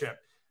scholarship. Exactly.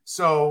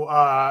 So,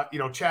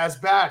 Chaz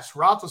Batch,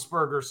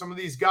 Roethlisberger, some of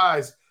these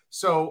guys.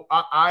 So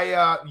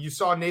you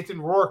saw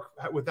Nathan Rourke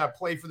with that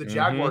play for the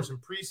Jaguars in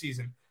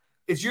preseason.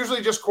 It's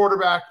usually just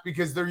quarterback,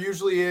 because there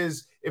usually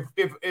is,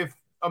 if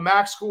a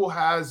MAC school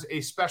has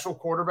a special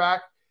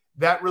quarterback,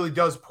 that really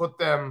does put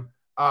them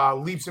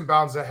leaps and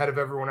bounds ahead of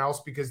everyone else,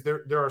 because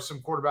there are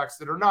some quarterbacks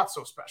that are not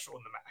so special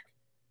in the MAC.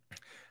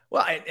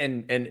 Well,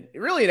 and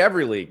really in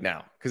every league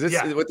now, because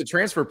with the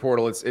transfer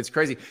portal, it's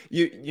crazy.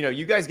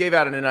 You guys gave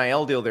out an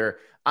NIL deal there.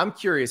 I'm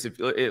curious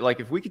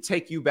if we could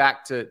take you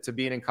back to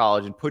being in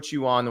college and put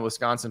you on the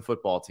Wisconsin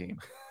football team,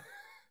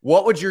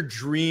 what would your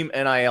dream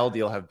NIL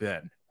deal have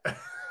been?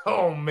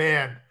 Oh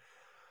man.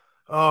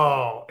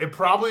 Oh, it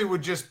probably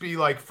would just be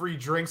like free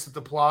drinks at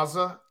the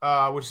Plaza,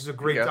 which is a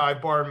great dive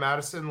bar in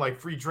Madison, like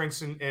free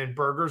drinks and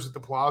burgers at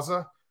the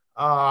Plaza.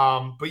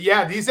 But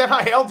yeah, these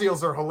NIL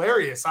deals are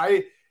hilarious.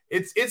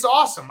 It's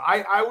awesome.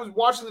 I was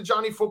watching the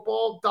Johnny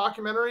Football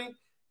documentary,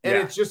 and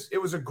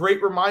it was a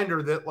great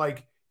reminder that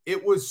like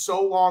it was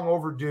so long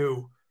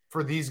overdue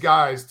for these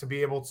guys to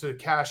be able to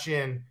cash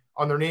in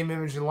on their name,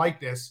 image, and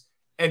likeness.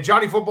 And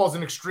Johnny Football is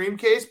an extreme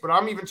case, but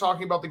I'm even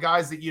talking about the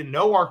guys that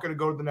aren't going to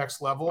go to the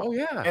next level. Oh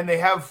yeah, and they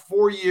have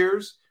 4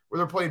 years where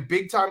they're playing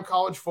big time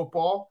college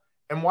football.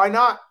 And why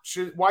not?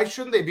 Why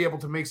shouldn't they be able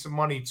to make some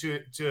money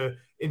to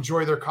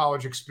enjoy their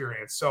college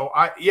experience? So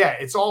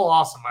it's all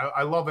awesome.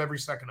 I love every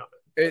second of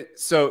it.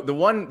 So the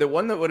one that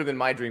would have been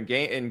my dream,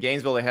 in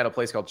Gainesville, they had a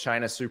place called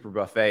China Super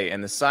Buffet,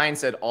 and the sign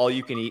said all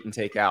you can eat and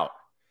take out.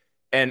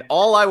 And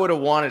all I would have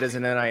wanted as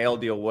an NIL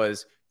deal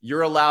was,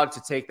 you're allowed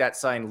to take that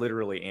sign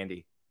literally,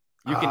 Andy.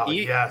 You can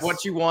eat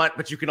what you want,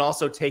 but you can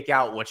also take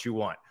out what you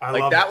want. I'd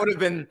have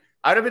been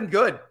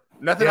good.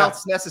 Nothing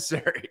else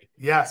necessary.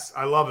 Yes,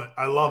 I love it.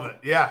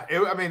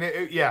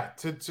 Yeah.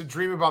 To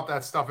dream about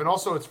that stuff. And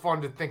also it's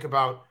fun to think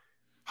about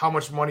how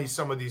much money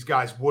some of these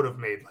guys would have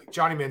made. Like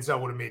Johnny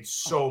Manziel would have made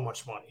so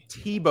much money.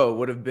 Tebow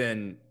would have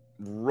been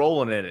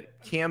rolling in it.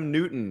 Cam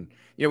Newton.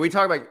 We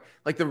talk about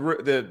like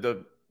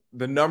the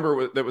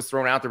number that was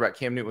thrown out there about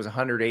Cam Newton was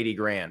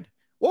 $180,000.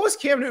 What was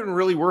Cam Newton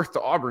really worth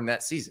to Auburn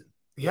that season?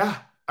 Yeah.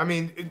 I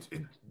mean,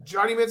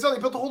 Johnny Manziel, he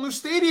built a whole new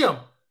stadium.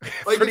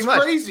 Like it's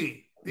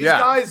crazy. These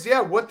guys,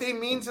 what they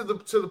mean to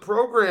the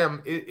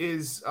program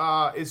is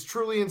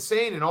truly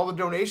insane, and all the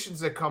donations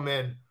that come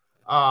in.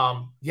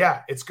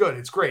 It's good.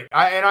 It's great.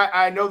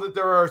 I know that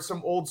there are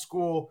some old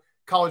school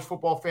college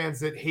football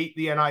fans that hate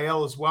the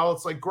NIL as well.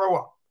 It's like, grow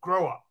up.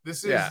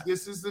 This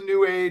is the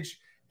new age,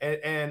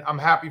 and I'm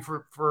happy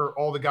for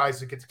all the guys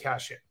that get to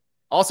cash in.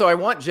 Also, I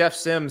want Jeff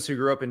Sims, who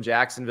grew up in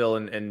Jacksonville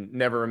and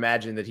never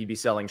imagined that he'd be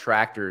selling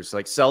tractors,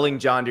 like selling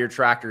John Deere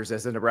tractors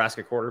as a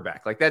Nebraska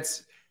quarterback. Like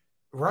that's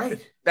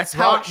right. That's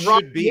how it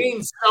should be.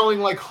 Gaines selling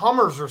like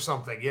Hummers or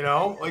something,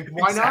 Like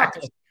why not?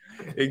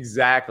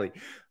 Exactly.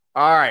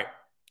 All right.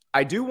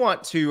 I do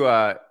want to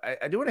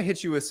I do want to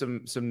hit you with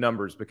some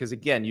numbers because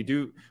again, you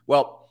do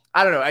well.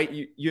 I don't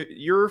know.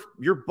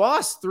 Your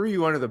boss threw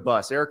you under the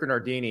bus, Erica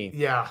Nardini.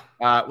 Yeah.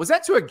 Was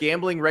that to a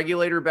gambling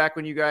regulator back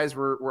when you guys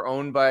were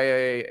owned by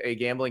a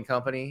gambling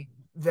company?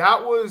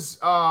 That was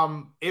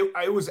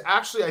it was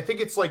actually, I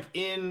think it's like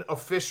in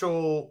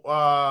official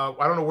I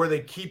don't know where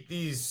they keep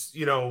these,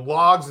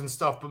 logs and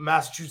stuff, but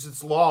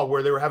Massachusetts law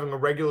where they were having a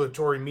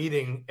regulatory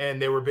meeting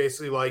and they were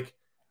basically like,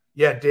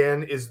 yeah,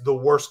 Dan is the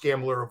worst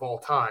gambler of all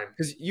time.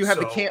 Because you have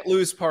the can't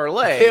lose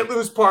parlay. Can't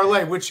lose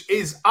parlay, which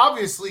is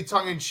obviously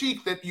tongue in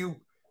cheek that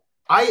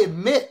I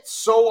admit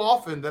so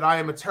often that I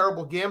am a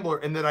terrible gambler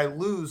and that I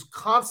lose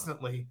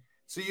constantly.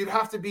 So you'd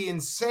have to be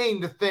insane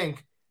to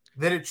think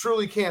that it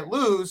truly can't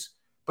lose.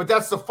 But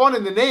that's the fun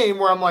in the name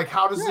where I'm like,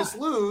 how does this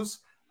lose?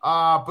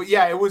 But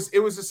yeah, it was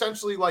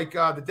essentially like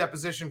the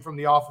deposition from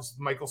The Office with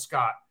Michael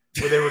Scott,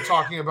 where they were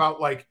talking about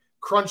like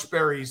Crunch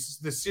Berries,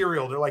 the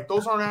cereal. They're like,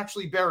 those aren't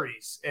actually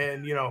berries.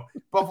 And,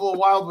 Buffalo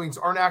Wild Wings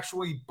aren't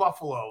actually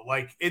buffalo.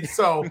 Like it's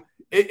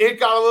it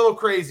got a little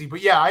crazy.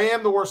 But yeah, I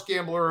am the worst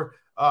gambler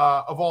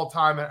of all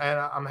time. And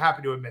I'm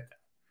happy to admit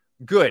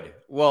that. Good.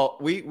 Well,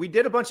 we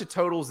did a bunch of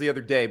totals the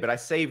other day, but I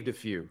saved a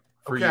few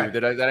for you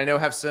that I know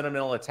have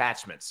sentimental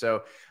attachments.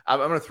 So I'm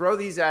going to throw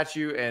these at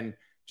you and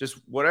just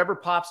whatever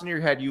pops in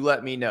your head, you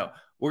let me know.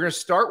 We're going to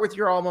start with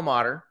your alma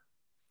mater,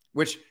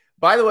 which,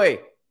 by the way,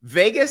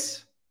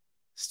 Vegas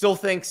still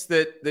thinks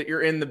that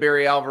you're in the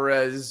Barry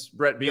Alvarez,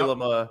 Brett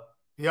Bielema,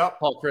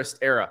 Paul Chryst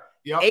era.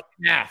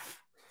 8.5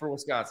 for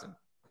Wisconsin.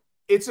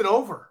 It's an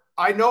over.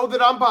 I know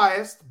that I'm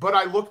biased, but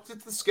I looked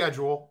at the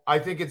schedule. I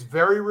think it's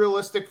very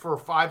realistic for a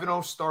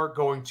 5-0 start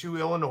going to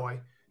Illinois.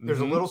 There's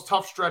a little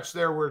tough stretch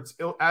there where it's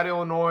at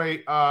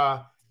Illinois,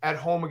 at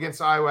home against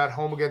Iowa, at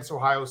home against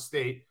Ohio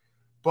State.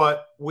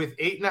 But with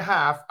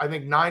 8.5, I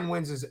think 9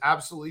 wins is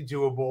absolutely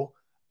doable.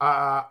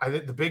 I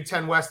think the Big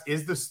Ten West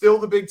is still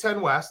the Big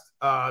Ten West.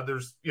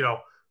 There's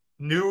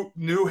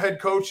new head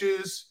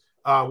coaches.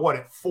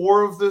 At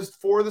 4 of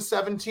the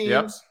 7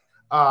 teams.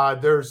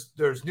 Yep.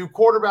 There's new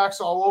quarterbacks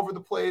all over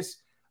the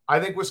place. I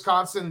think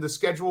Wisconsin, the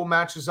schedule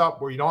matches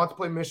up where you don't have to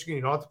play Michigan,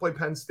 you don't have to play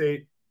Penn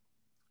State,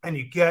 and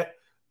you get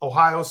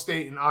Ohio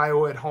State and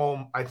Iowa at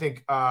home. I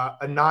think a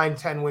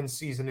 9-10 win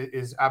season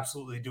is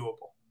absolutely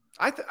doable.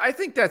 I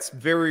think that's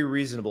very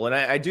reasonable. And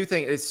I do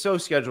think it's so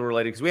schedule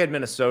related because we had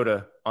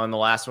Minnesota on the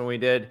last one we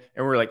did,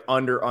 and we're like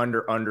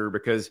under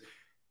because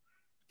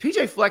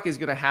PJ Fleck is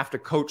going to have to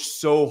coach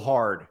so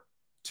hard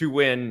to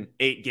win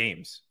 8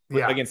 games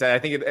against that. I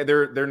think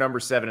they're number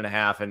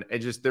 7.5, and it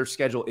just their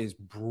schedule is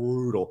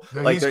brutal.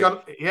 He's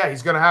going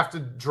to have to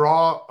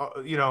draw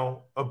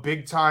a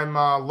big time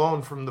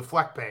loan from the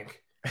Fleck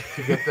Bank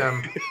to get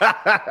them.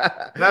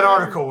 That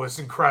article was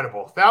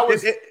incredible. That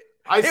was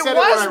I said it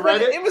when I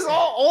read it. It was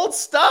all old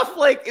stuff.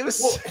 Like it was.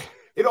 Well,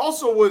 it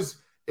also was.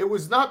 It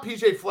was not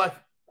PJ Fleck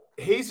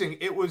hazing.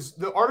 It was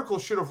the article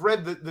should have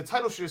read the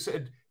title should have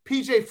said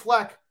PJ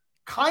Fleck,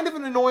 kind of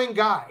an annoying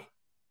guy,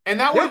 and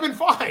that would have been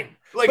fine.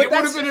 Like it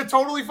would have been a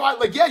totally fine.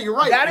 Like you're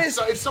right. That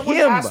if someone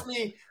asked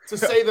me to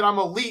say that I'm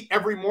elite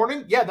every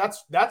morning,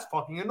 that's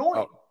fucking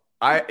annoying.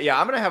 I'm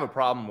gonna have a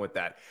problem with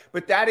that.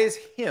 But that is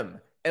him.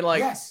 And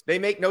they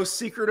make no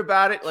secret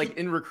about it. Like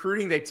in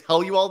recruiting, they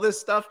tell you all this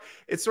stuff.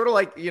 It's sort of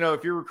like,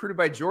 if you're recruited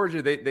by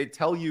Georgia, they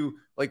tell you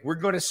like, we're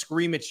going to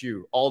scream at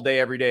you all day,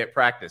 every day at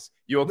practice.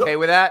 You okay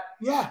with that?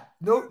 Yeah.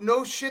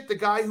 No shit. The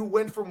guy who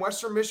went from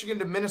Western Michigan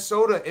to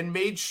Minnesota and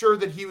made sure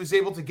that he was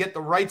able to get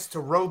the rights to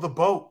row the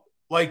boat.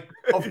 Like,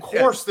 of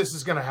course this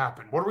is going to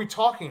happen. What are we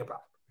talking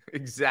about?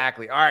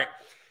 Exactly. All right.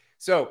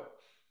 So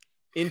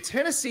in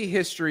Tennessee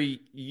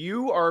history,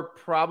 you are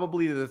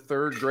probably the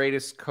 3rd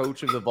greatest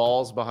coach of the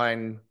Vols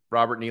behind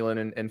Robert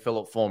Nealon and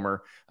Philip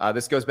Fulmer.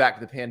 This goes back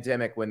to the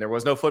pandemic when there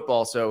was no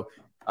football. So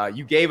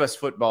you gave us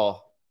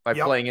football by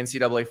playing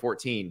NCAA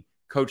 14.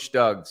 Coach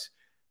Doug's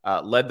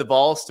led the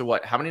Vols to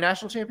what? How many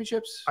national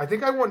championships? I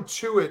think I won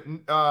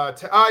 2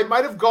 I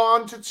might have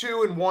gone to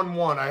 2 and won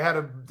 1. I had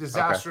a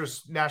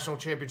disastrous national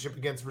championship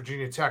against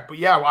Virginia Tech.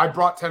 But I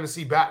brought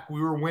Tennessee back.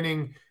 We were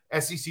winning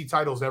SEC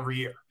titles every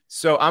year.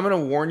 So I'm going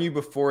to warn you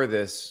before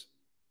this.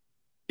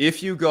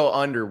 If you go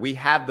under, we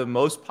have the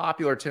most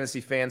popular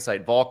Tennessee fan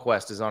site.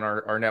 VolQuest is on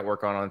our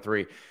network on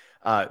 3.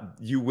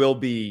 You will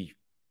be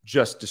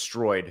just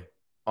destroyed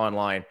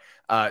online.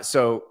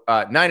 So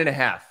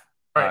 9.5.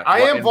 All right,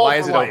 I am Vol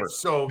for life,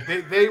 so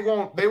they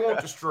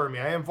won't destroy me.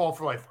 I am Vol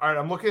for life. All right,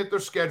 I'm looking at their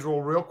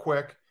schedule real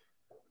quick.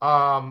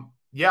 I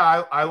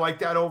like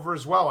that over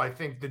as well. I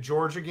think the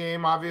Georgia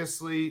game,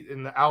 obviously,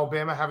 and the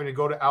Alabama, having to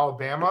go to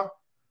Alabama,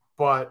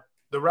 but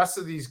the rest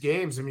of these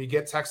games, I mean, you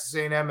get Texas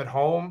A&M at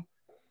home.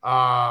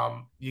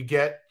 You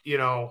get,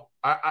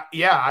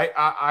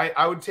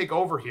 I would take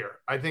over here.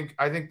 I think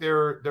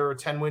they're a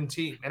 10-win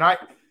team, and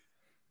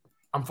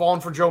I'm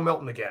falling for Joe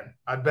Milton again.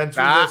 I've been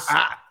through this.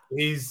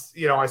 He's,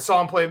 I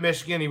saw him play at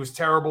Michigan. He was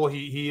terrible.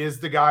 He is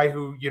the guy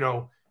who,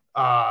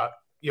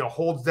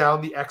 holds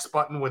down the X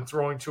button when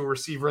throwing to a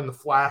receiver in the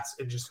flats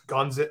and just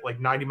guns it like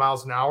 90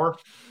 miles an hour.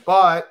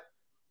 But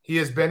he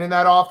has been in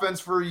that offense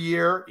for a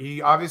year.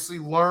 He obviously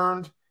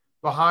learned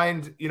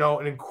behind,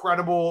 an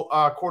incredible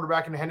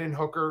quarterback in Hendon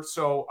Hooker.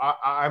 So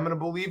I'm going to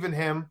believe in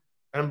him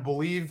and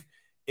believe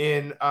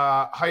in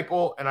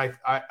Heupel, and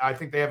I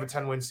think they have a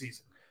 10-win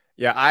season.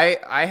 Yeah,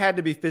 I had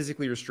to be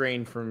physically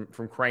restrained from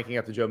cranking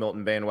up the Joe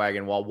Milton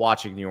bandwagon while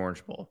watching the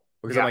Orange Bowl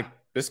because I'm like,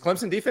 this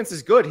Clemson defense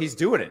is good. He's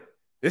doing it.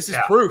 This is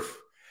proof.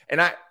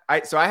 And I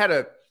had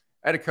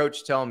a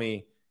coach tell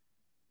me,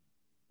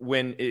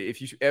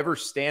 if you ever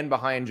stand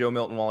behind Joe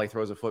Milton while he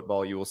throws a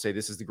football, you will say,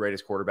 this is the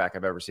greatest quarterback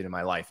I've ever seen in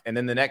my life. And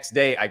then the next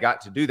day I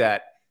got to do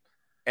that,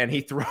 and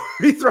he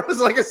throws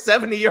like a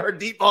 70-yard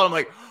deep ball. I'm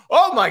like,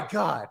 oh my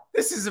God,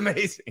 this is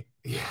amazing.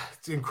 Yeah,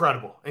 it's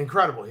incredible.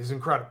 Incredible. He's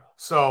incredible.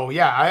 So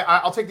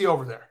yeah, I'll take the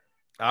over there.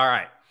 All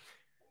right.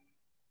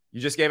 You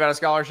just gave out a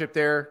scholarship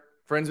there.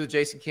 Friends with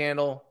Jason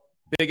Candle.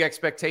 Big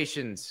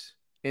expectations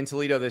in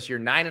Toledo this year.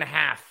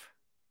 9.5.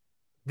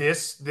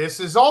 This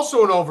is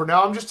also an over.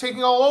 Now I'm just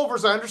taking all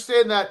overs. I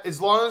understand that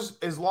as long as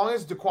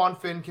DeQuan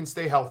Finn can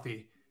stay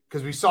healthy,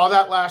 because we saw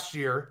that last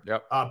year.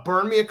 Yep.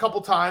 Burned me a couple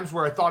times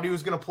where I thought he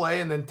was going to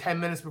play, and then 10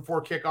 minutes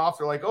before kickoff,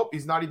 they're like, oh,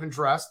 he's not even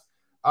dressed.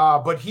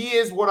 But he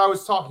is what I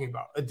was talking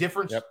about, a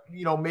difference,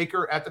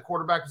 maker at the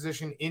quarterback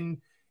position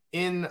in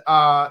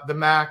the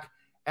MAC.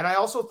 And I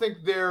also think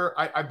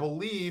I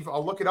believe,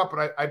 I'll look it up,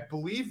 but I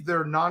believe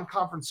their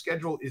non-conference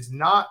schedule is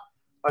not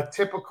a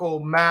typical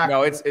MAC.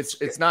 No,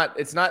 it's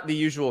not the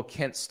usual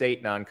Kent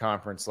State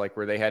non-conference, like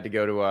where they had to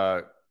go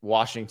to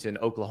Washington,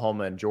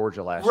 Oklahoma, and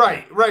Georgia last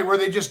year. Right, where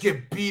they just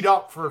get beat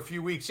up for a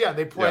few weeks. Yeah,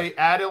 they play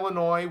at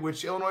Illinois,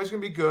 which Illinois is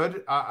going to be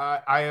good.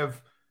 I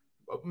have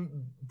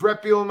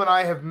Brett Bielema and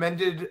I have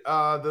mended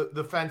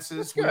the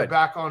fences. We're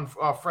back on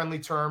friendly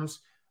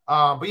terms.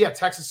 But yeah,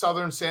 Texas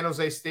Southern, San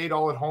Jose State,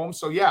 all at home.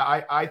 So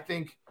yeah, I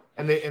think,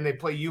 and they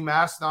play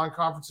UMass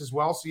non-conference as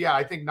well. So yeah,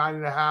 I think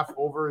 9.5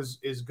 over is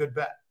a good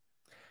bet.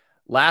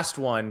 Last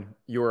one,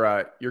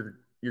 your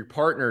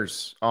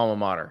partner's alma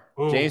mater,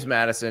 James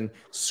Madison,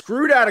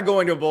 screwed out of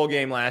going to a bowl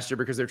game last year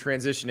because they're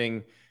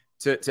transitioning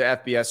to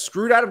FBS.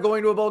 Screwed out of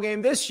going to a bowl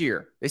game this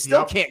year. They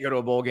still can't go to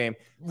a bowl game.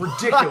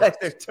 Ridiculous.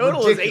 Their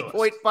total is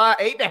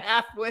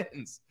 8.5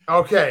 wins.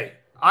 Okay.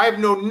 I have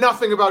known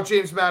nothing about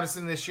James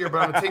Madison this year,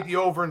 but I'm going to take the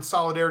over in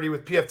solidarity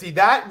with PFT.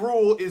 That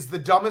rule is the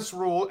dumbest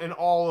rule in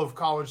all of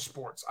college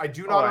sports. I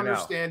do not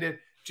understand it.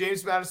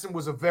 James Madison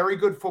was a very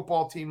good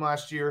football team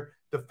last year.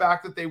 The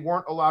fact that they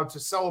weren't allowed to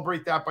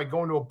celebrate that by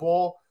going to a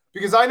bowl,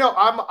 because I know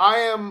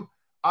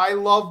I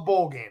love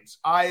bowl games.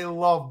 I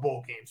love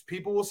bowl games.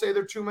 People will say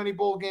there are too many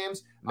bowl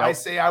games. Nope. I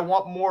say I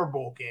want more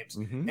bowl games.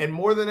 Mm-hmm. And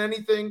more than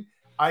anything,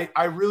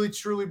 I really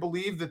truly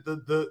believe that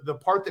the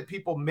part that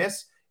people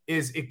miss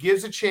is it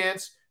gives a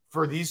chance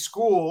for these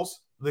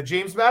schools, the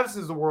James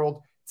Madisons of the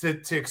world,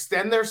 to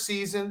extend their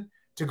season,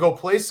 to go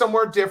play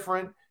somewhere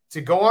different, to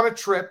go on a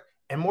trip.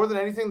 And more than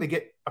anything, they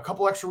get a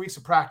couple extra weeks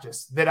of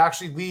practice that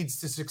actually leads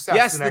to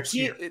success the next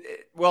year.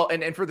 Well,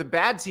 and for the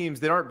bad teams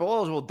that aren't bowl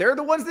eligible, they're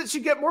the ones that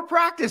should get more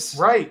practice.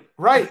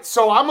 Right.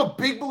 So I'm a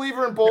big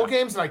believer in bowl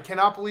games, and I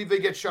cannot believe they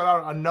get shut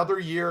out another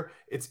year.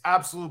 It's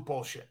absolute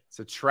bullshit. It's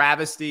a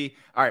travesty.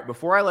 All right,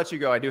 before I let you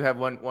go, I do have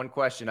one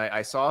question.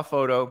 I saw a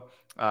photo,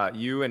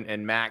 you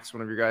and Max,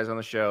 one of your guys on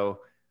the show,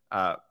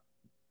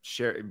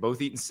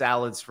 both eating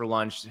salads for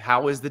lunch.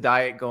 How is the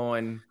diet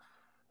going?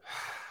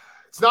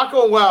 It's not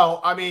going well.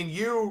 I mean,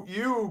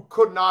 you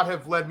could not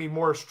have led me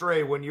more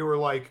astray when you were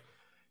like,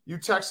 you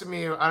texted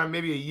me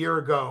maybe a year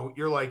ago.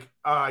 You're like,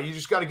 you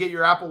just got to get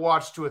your Apple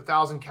Watch to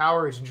 1,000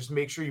 calories and just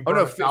make sure you burn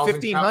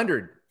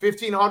 1,500.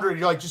 1,500.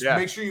 You're like,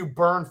 make sure you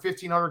burn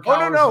 1,500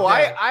 calories. No.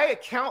 I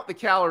count the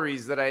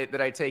calories that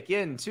I take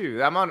in too.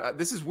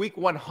 This is week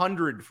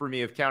 100 for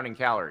me of counting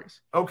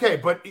calories. Okay,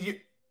 but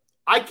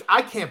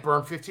I can't burn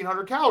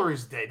 1,500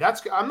 calories a day.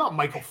 I'm not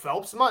Michael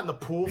Phelps. I'm not in the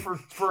pool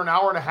for an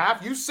hour and a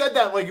half. You said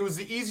that like it was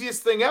the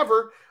easiest thing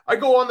ever. I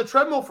go on the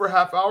treadmill for a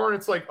half hour and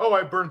it's like, oh,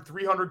 I burned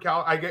 300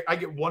 calories. I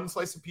get one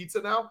slice of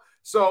pizza now.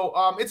 So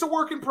it's a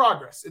work in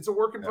progress.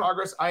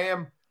 Progress. I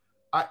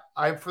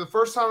for the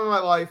first time in my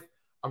life,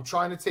 I'm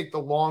trying to take the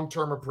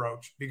long-term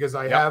approach because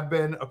I have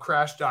been a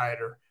crash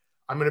dieter.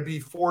 I'm going to be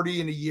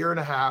 40 in a year and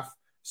a half.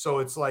 So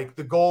it's like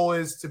the goal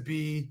is to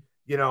be,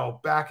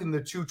 back in the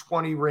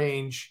 220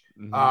 range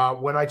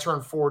when I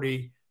turn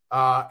 40.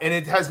 And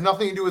it has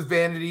nothing to do with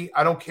vanity.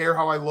 I don't care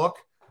how I look.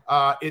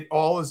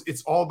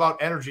 It's all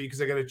about energy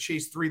because I got to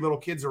chase 3 little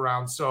kids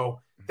around.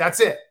 So that's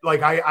it.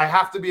 Like I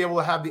have to be able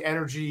to have the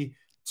energy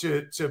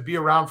to be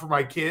around for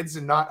my kids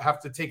and not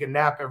have to take a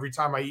nap every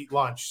time I eat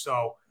lunch.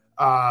 So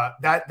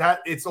that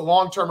it's a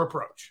long-term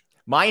approach.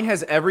 Mine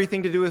has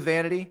everything to do with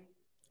vanity.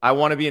 I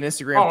want to be an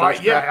Instagram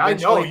thirst trap. I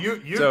know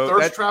you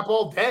thirst trap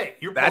all day.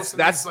 That's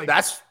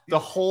the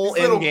whole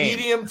little game.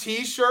 Medium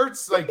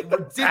t-shirts, like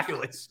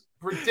ridiculous.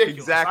 Ridiculous.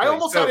 Exactly. I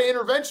almost had an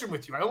intervention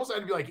with you. I almost had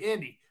to be like,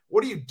 Andy,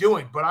 what are you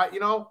doing? But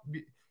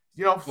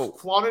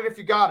Flaunt it if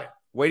you got it.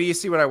 Wait till you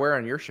see what I wear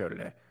on your show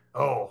today.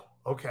 Oh,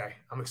 okay.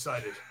 I'm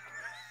excited.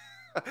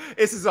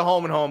 This is a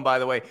home and home, by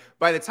the way.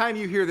 By the time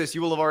you hear this,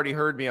 you will have already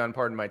heard me on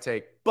Pardon My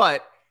Take,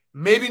 but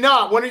maybe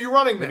not. When are you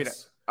running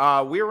this?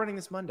 We're running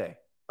this Monday.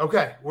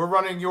 Okay. We're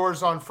running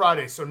yours on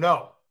Friday. So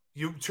no,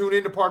 you tune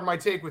in to Pardon My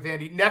Take with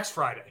Andy next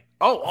Friday.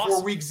 Oh, awesome.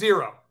 For week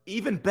 0.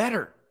 Even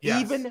better.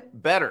 Yes. Even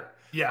better.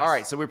 Yes. All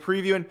right. So we're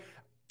previewing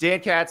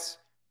Dan Katz.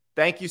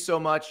 Thank you so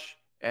much.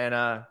 And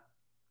I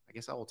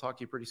guess I will talk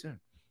to you pretty soon.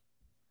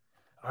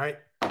 All right.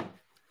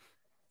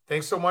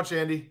 Thanks so much,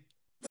 Andy.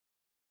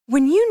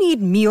 When you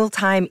need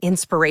mealtime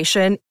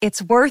inspiration,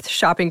 it's worth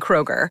shopping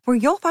Kroger, where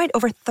you'll find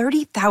over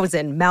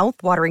 30,000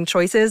 mouth-watering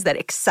choices that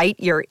excite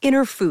your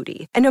inner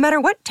foodie. And no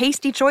matter what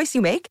tasty choice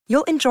you make,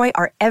 you'll enjoy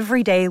our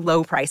everyday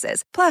low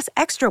prices, plus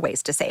extra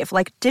ways to save,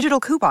 like digital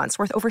coupons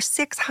worth over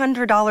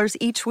 $600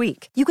 each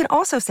week. You can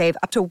also save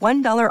up to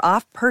 $1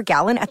 off per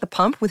gallon at the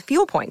pump with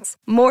fuel points.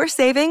 More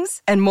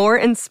savings and more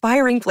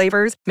inspiring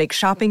flavors make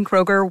shopping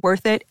Kroger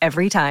worth it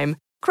every time.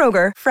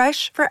 Kroger,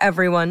 fresh for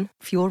everyone.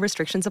 Fuel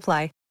restrictions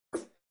apply.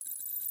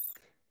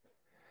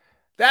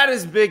 That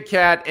is Big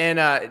Cat.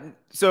 And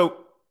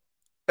so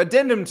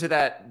addendum to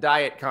that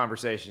diet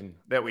conversation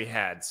that we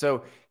had.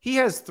 So he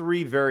has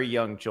 3 very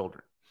young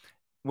children.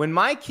 When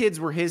my kids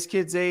were his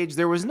kids' age,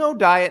 there was no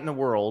diet in the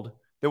world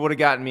that would have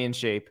gotten me in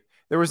shape.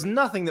 There was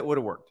nothing that would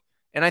have worked.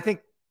 And I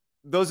think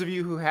those of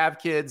you who have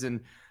kids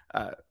and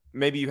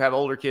maybe you have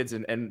older kids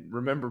and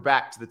remember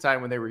back to the time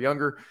when they were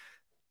younger,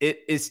 it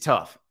is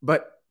tough.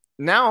 But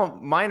now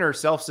mine are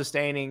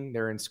self-sustaining.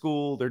 They're in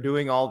school. They're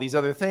doing all these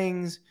other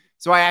things.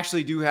 So I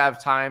actually do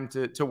have time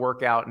to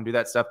work out and do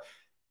that stuff.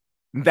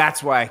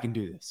 That's why I can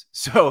do this.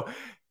 So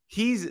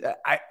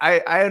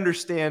I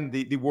understand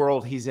the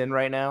world he's in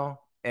right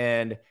now.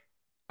 And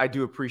I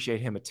do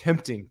appreciate him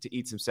attempting to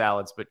eat some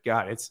salads, but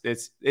God,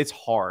 it's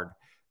hard.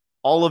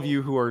 All of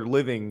you who are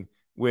living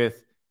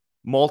with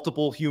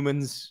multiple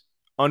humans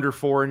under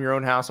 4 in your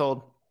own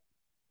household,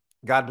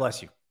 God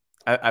bless you.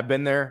 I've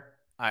been there.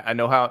 I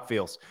know how it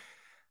feels.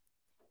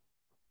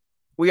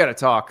 We got to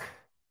talk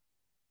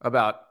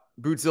about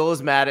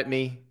Bootzilla's mad at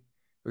me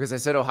because I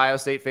said Ohio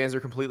State fans are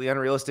completely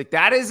unrealistic.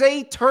 That is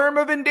a term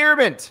of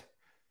endearment.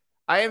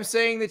 I am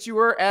saying that you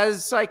are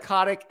as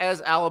psychotic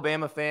as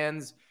Alabama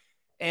fans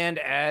and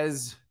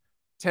as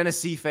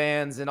Tennessee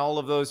fans and all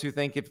of those who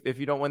think if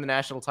you don't win the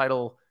national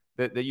title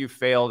that you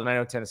failed. And I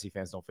know Tennessee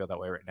fans don't feel that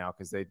way right now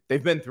because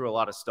they've been through a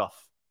lot of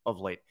stuff of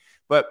late.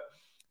 But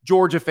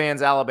Georgia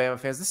fans, Alabama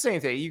fans, the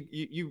same thing.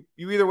 You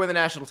either win the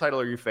national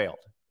title or you failed.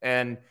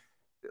 And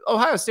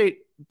Ohio State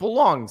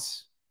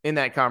belongs in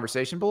that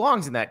conversation,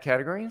 belongs in that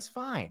category, and it's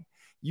fine.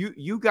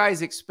 You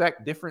guys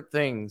expect different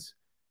things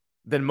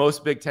than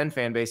most Big Ten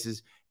fan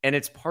bases, and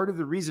it's part of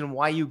the reason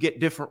why you get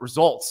different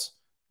results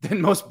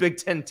than most Big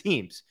Ten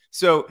teams.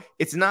 So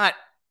it's not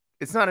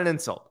an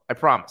insult, I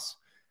promise.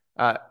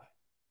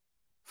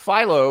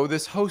 Philo,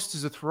 this host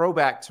is a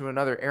throwback to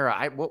another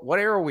era. What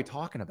era are we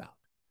talking about?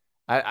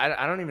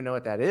 I don't even know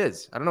what that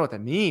is. I don't know what that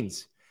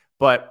means,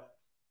 but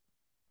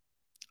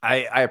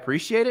I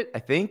appreciate it, I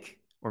think,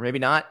 or maybe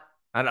not.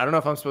 I don't know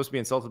if I'm supposed to be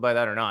insulted by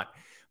that or not,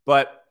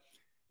 but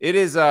it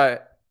is,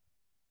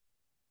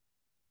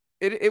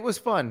 it was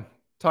fun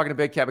talking to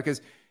Big Cat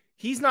because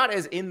he's not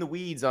as in the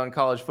weeds on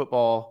college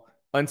football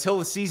until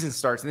the season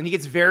starts. And then he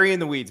gets very in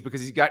the weeds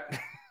because he's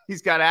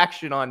got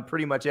action on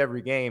pretty much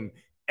every game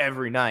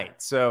every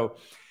night. So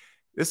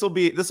this will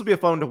be a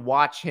fun to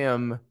watch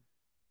him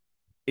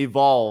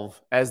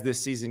evolve as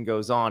this season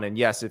goes on. And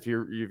yes, if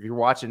you're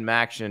watching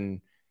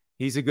Maction,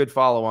 he's a good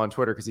follow on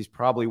Twitter because he's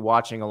probably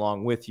watching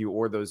along with you,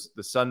 or the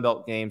Sun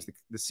Belt games,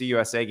 the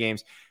CUSA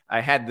games.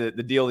 I had the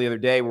deal the other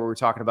day where we were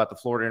talking about the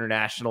Florida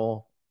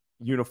International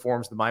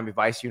uniforms, the Miami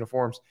Vice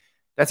uniforms.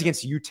 That's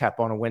against UTEP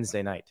on a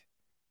Wednesday night.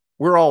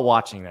 We're all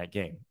watching that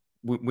game.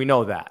 We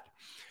know that.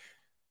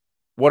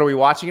 What are we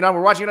watching it on?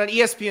 We're watching it on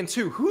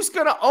ESPN2. Who's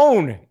going to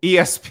own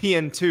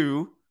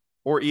ESPN2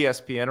 or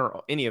ESPN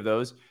or any of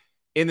those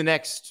in the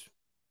next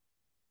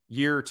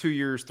year, 2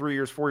 years, 3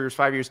 years, 4 years,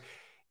 5 years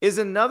is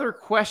another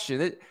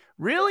question.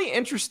 Really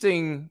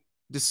interesting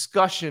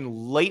discussion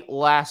late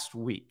last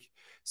week.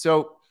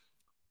 So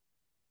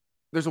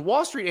there's a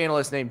Wall Street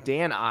analyst named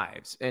Dan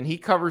Ives, and he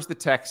covers the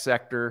tech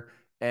sector.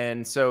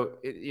 And so,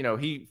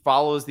 he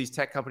follows these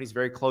tech companies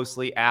very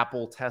closely,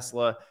 Apple,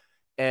 Tesla,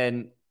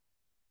 and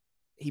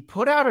he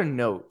put out a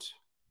note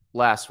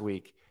last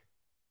week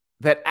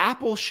that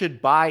Apple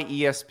should buy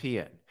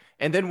ESPN,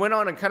 and then went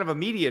on a kind of a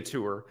media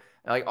tour,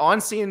 like on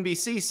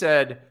CNBC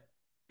said,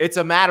 it's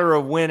a matter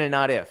of when and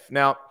not if.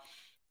 Now,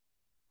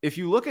 if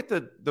you look at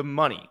the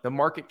money, the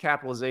market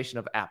capitalization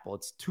of Apple,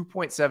 it's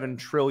 $2.7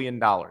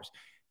 trillion.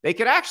 They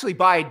could actually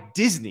buy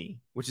Disney,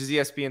 which is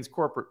ESPN's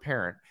corporate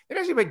parent. They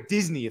could actually buy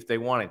Disney if they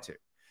wanted to.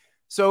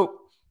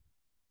 So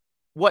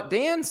what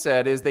Dan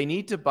said is they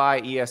need to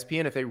buy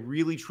ESPN if they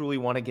really, truly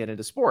want to get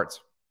into sports.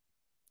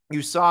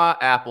 You saw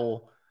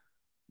Apple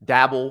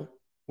dabble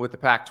with the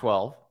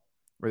Pac-12,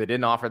 where they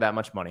didn't offer that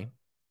much money.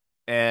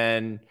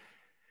 And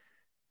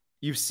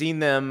You've seen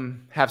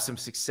them have some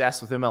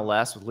success with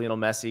MLS, with Lionel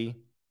Messi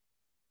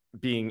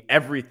being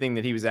everything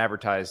that he was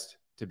advertised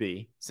to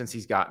be since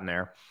he's gotten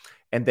there.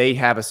 And they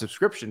have a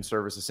subscription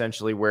service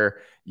essentially where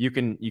you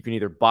can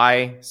either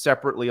buy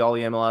separately all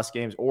the MLS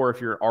games, or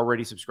if you're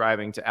already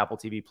subscribing to Apple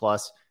TV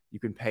Plus, you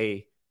can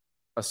pay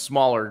a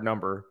smaller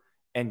number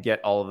and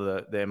get all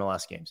of the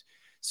MLS games.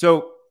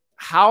 So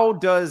how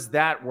does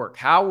that work?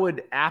 How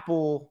would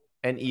Apple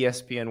and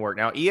ESPN work?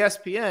 Now,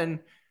 ESPN,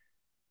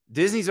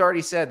 Disney's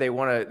already said they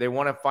want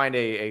to find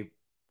a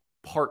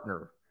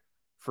partner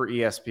for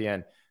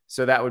ESPN.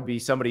 So that would be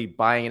somebody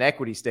buying an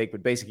equity stake,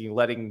 but basically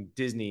letting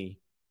Disney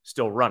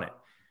still run it.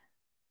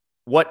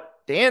 What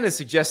Dan is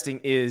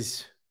suggesting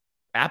is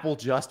Apple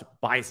just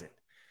buys it.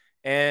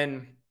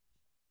 And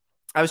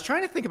I was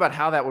trying to think about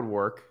how that would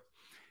work.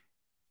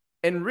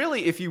 And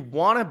really, if you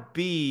want to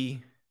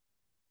be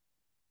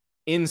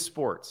in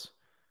sports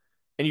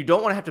and you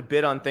don't want to have to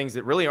bid on things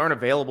that really aren't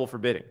available for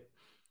bidding,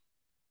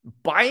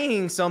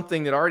 buying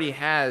something that already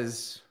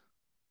has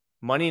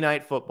Monday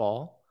Night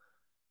Football,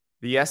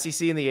 the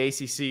SEC and the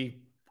ACC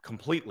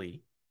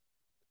completely,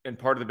 and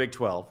part of the Big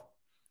 12,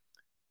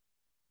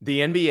 the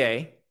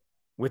NBA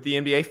with the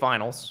NBA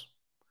Finals,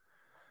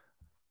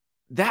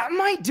 that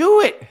might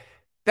do it.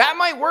 That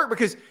might work,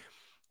 because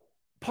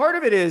part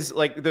of it is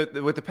like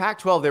with the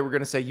Pac-12, they were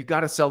going to say, you got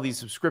to sell these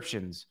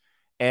subscriptions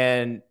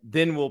and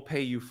then we'll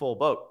pay you full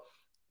boat.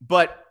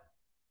 But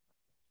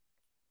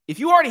if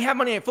you already have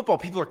Monday Night Football,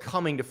 people are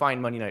coming to find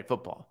Monday Night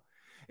Football.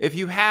 If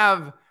you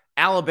have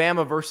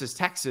Alabama versus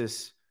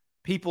Texas,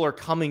 people are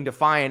coming to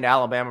find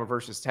Alabama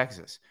versus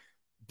Texas.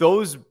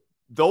 Those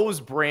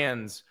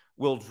brands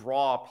will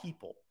draw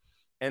people.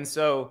 And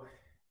so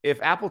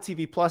if Apple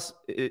TV Plus,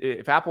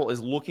 if Apple is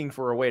looking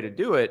for a way to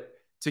do it,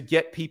 to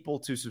get people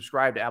to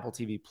subscribe to Apple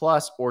TV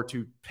Plus or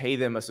to pay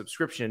them a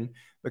subscription,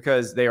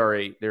 because they're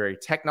a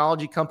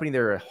technology company,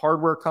 they're a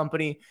hardware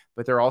company,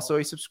 but they're also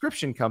a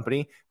subscription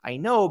company. I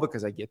know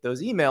because I get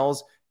those emails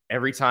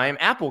every time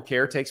Apple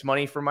Care takes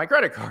money from my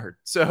credit card.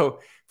 So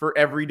for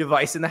every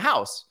device in the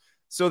house.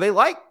 So they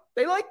like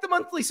the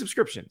monthly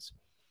subscriptions.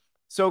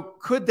 So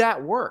could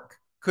that work?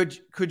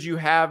 Could you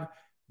have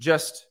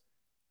just,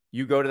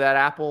 you go to that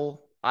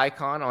Apple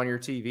icon on your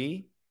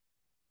TV,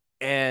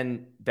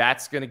 and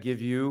that's going to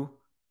give you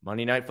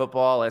Monday Night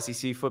Football,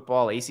 SEC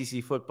football,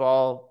 ACC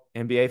football,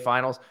 NBA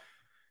Finals.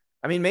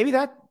 I mean, maybe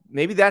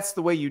that's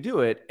the way you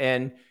do it.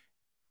 And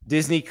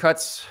Disney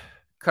cuts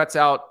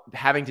out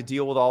having to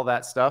deal with all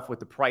that stuff with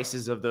the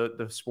prices of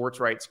the sports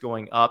rights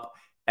going up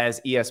as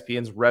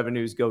ESPN's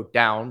revenues go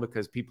down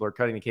because people are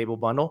cutting the cable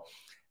bundle.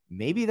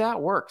 Maybe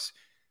that works.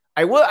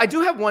 I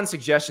do have one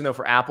suggestion though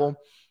for Apple.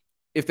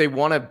 If they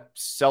want to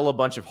sell a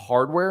bunch of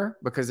hardware,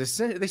 because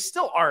they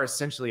still are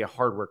essentially a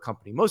hardware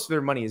company. Most of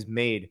their money is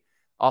made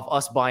off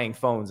us buying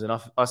phones and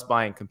us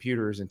buying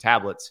computers and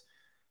tablets.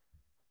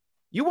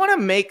 You want to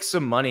make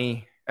some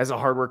money as a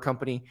hardware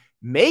company?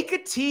 Make a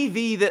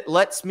TV that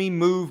lets me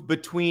move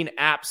between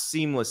apps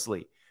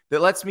seamlessly,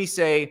 that lets me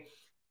say,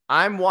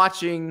 I'm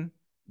watching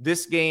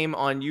this game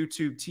on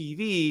YouTube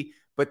TV,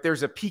 but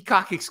there's a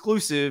Peacock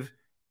exclusive,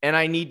 and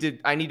I need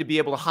to be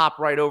able to hop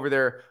right over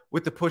there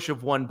with the push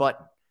of one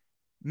button.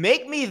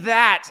 Make me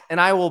that, and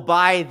I will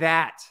buy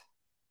that.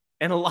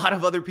 And a lot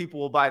of other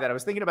people will buy that. I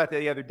was thinking about that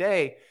the other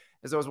day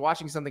as I was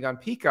watching something on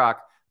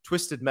Peacock,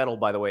 Twisted Metal,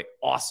 by the way.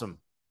 Awesome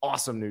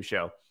new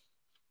show.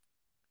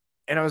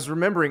 And I was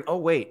remembering, oh,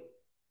 wait,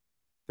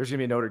 there's going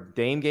to be a Notre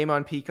Dame game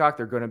on Peacock.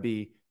 There are going to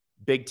be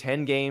Big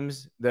Ten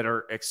games that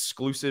are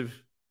exclusive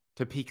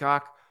to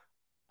Peacock.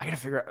 I got to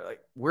figure out,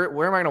 like,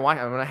 where am I going to watch?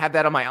 I'm going to have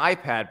that on my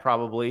iPad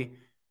probably,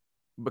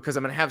 because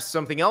I'm going to have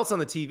something else on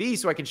the TV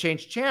so I can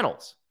change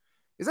channels.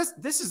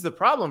 This is the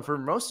problem for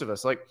most of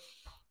us. Like,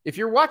 if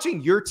you're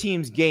watching your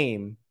team's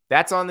game,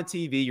 that's on the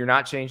TV, you're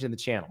not changing the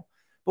channel.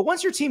 But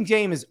once your team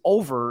game is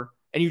over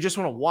and you just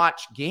want to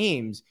watch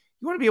games,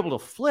 you want to be able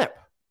to flip.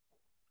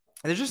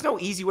 And there's just no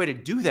easy way to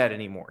do that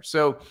anymore.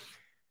 So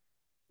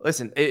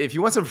listen, if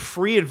you want some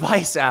free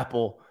advice,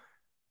 Apple,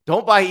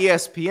 don't buy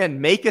ESPN.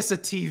 Make us a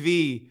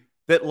TV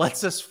that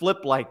lets us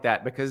flip like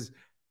that, because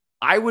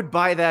I would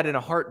buy that in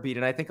a heartbeat,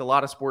 and I think a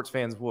lot of sports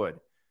fans would.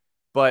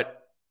 But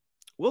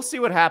we'll see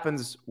what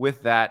happens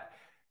with that.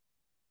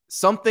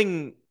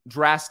 Something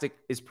drastic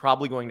is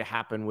probably going to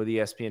happen with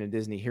ESPN and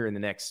Disney here in the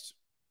next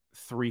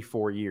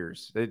 3-4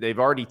 years. They've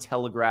already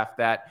telegraphed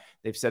that.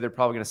 They've said they're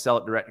probably going to sell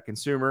it direct to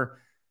consumer.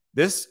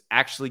 This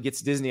actually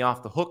gets Disney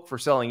off the hook for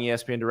selling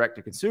ESPN direct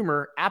to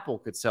consumer. Apple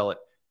could sell it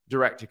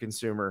direct to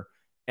consumer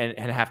and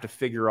have to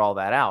figure all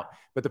that out.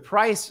 But the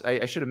price,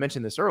 I should have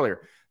mentioned this earlier,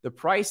 the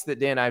price that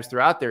Dan Ives threw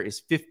out there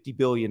is $50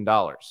 billion.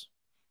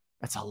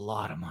 That's a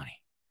lot of money.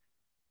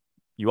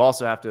 You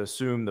also have to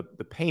assume the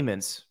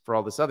payments for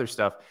all this other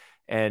stuff.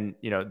 And,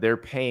 they're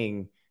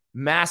paying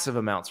massive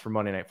amounts for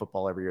Monday Night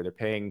Football every year. They're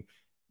paying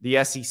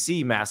the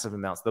SEC massive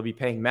amounts. They'll be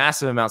paying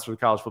massive amounts for the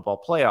college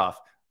football playoff,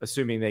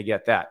 assuming they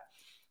get that.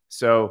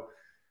 So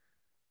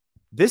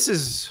this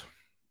is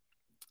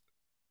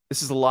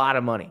a lot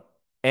of money.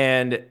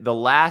 And the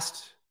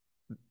last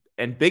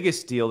and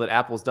biggest deal that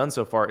Apple's done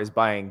so far is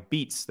buying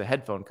Beats, the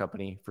headphone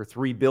company, for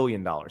 $3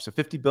 billion. So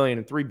 $50 billion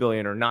and $3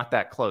 billion are not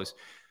that close.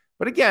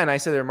 But again, I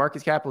said their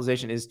market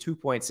capitalization is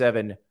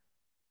 $2.7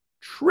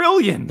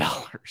 trillion.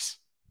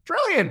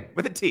 Trillion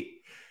with a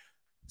T.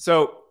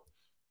 So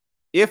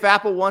if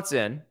Apple wants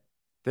in,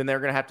 then they're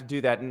going to have to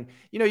do that. And,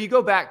 you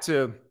go back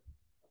to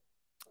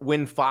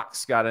when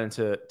Fox got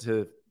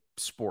into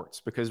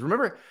sports, because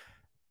remember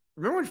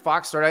when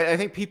Fox started? I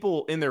think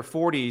people in their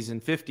 40s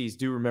and 50s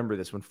do remember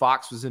this, when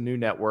Fox was a new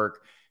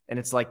network, and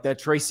it's like that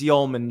Tracy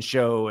Ullman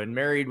show and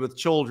Married with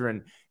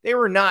Children. They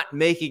were not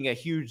making a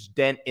huge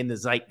dent in the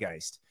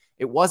zeitgeist.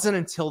 It wasn't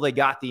until they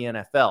got the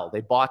NFL,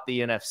 they bought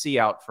the NFC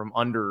out from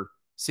under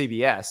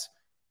CBS,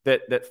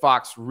 that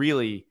Fox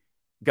really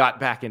got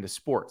back into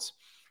sports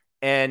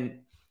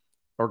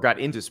or got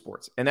into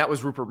sports. And that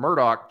was Rupert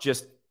Murdoch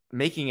just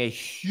making a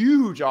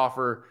huge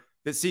offer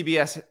that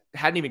CBS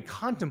hadn't even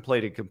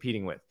contemplated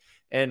competing with.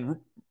 And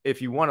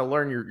if you want to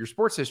learn your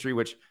sports history,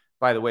 which,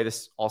 by the way,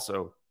 this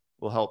also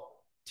will help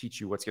teach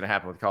you what's going to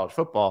happen with college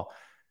football,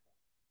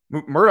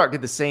 Murdoch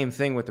did the same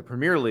thing with the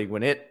Premier League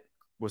when it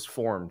was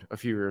formed a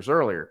few years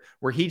earlier,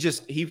 where he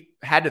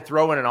had to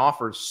throw in an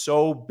offer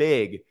so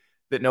big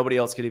that nobody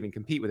else could even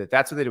compete with it.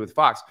 That's what they did with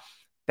Fox.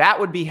 That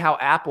would be how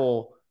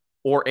Apple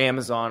or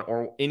Amazon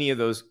or any of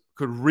those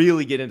could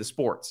really get into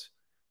sports,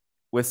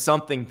 with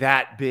something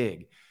that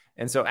big.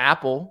 And so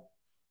Apple,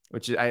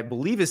 which I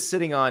believe is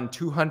sitting on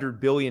 $200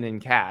 billion in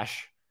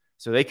cash,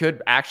 so they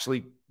could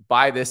actually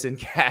buy this in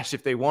cash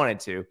if they wanted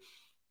to.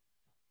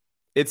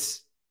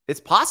 It's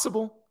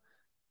possible.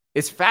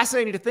 It's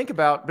fascinating to think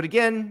about. But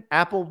again,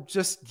 Apple,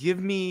 just give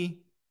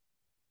me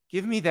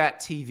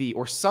that TV,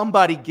 or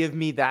somebody give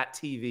me that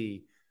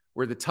TV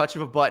where the touch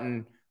of a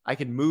button, I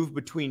can move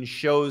between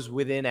shows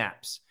within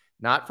apps,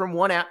 not from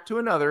one app to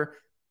another.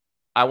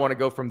 I want to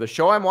go from the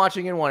show I'm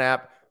watching in one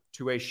app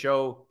to a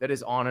show that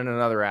is on in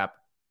another app.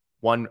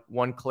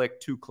 One click,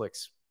 2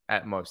 clicks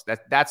at most.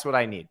 That's what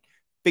I need.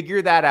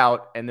 Figure that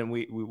out, and then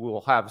we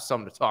will have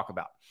something to talk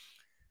about.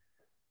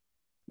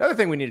 Another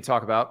thing we need to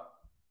talk about,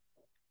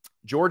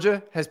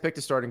 Georgia has picked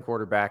a starting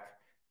quarterback.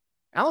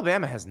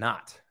 Alabama has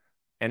not.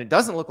 And it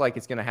doesn't look like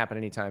it's going to happen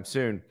anytime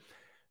soon.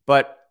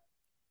 But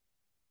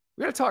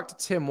we got to talk to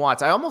Tim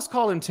Watts. I almost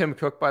called him Tim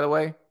Cook, by the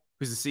way,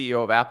 who's the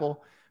CEO of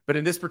Apple. But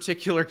in this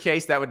particular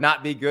case, that would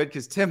not be good,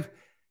 because Tim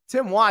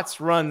Watts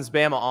runs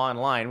Bama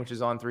Online, which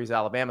is On3's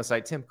Alabama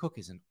site. Tim Cook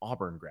is an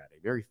Auburn grad,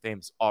 a very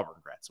famous Auburn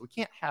grad. So we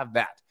can't have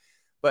that.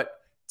 But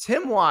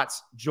Tim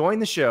Watts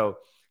joined the show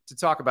to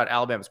talk about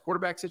Alabama's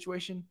quarterback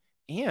situation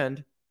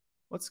and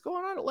what's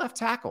going on at left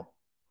tackle.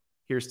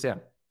 Here's Tim.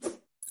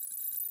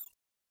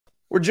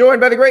 We're joined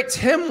by the great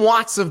Tim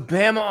Watts of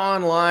Bama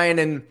Online.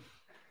 And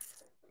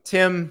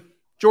Tim,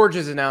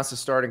 Georgia's announced a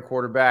starting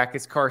quarterback.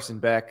 It's Carson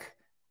Beck.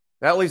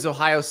 That leaves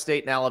Ohio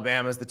State and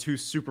Alabama as the two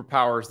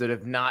superpowers that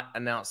have not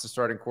announced a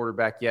starting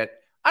quarterback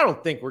yet. I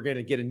don't think we're going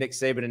to get a Nick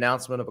Saban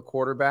announcement of a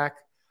quarterback,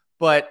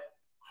 but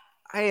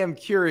I am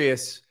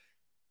curious,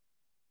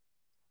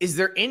 is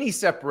there any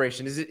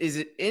separation? Is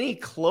it any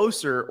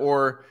closer,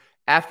 or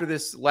after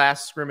this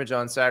last scrimmage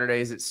on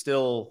Saturday, is it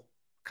still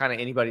kind of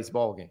anybody's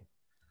ball game?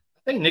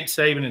 I think Nick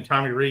Saban and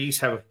Tommy Rees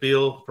have a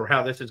feel for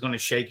how this is going to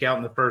shake out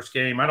in the first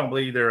game. I don't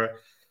believe they're a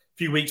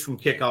few weeks from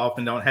kickoff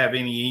and don't have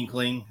any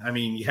inkling. I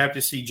mean, you have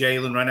to see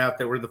Jalen run out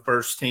there with the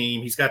first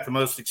team. He's got the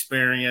most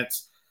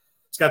experience.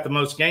 He's got the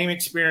most game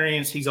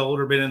experience. He's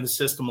older, been in the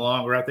system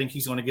longer. I think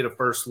he's going to get a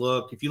first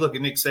look. If you look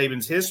at Nick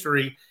Saban's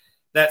history,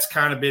 that's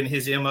kind of been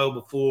his MO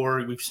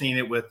before. We've seen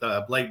it with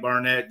Blake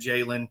Barnett,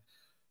 Jalen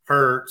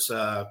Hurts,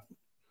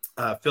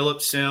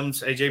 Phillip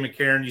Sims, A.J.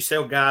 McCarron. You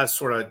see guys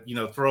sort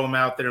of, throw them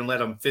out there and let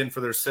them fend for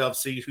themselves,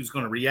 see who's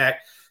going to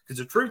react. Because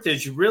the truth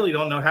is, you really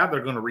don't know how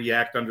they're going to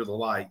react under the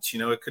lights.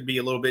 It could be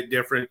a little bit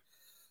different.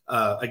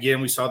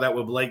 Again, we saw that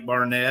with Blake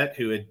Barnett,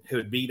 who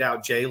had beat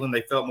out Jalen.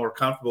 They felt more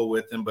comfortable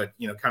with him, but,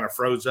 kind of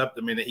froze up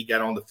the minute he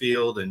got on the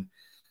field, and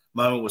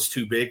moment was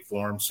too big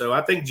for him. So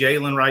I think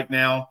Jalen right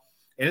now,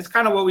 and it's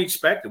kind of what we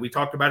expected. We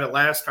talked about it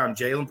last time.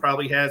 Jalen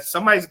probably has –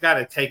 somebody's got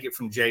to take it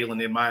from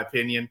Jalen, in my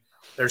opinion.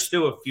 There's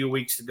still a few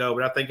weeks to go,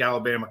 but I think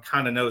Alabama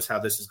kind of knows how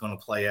this is going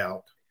to play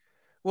out.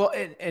 Well,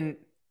 and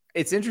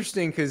it's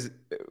interesting because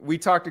we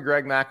talked to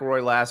Greg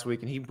McElroy last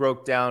week, and he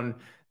broke down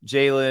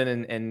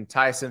Jalen and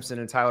Ty Simpson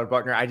and Tyler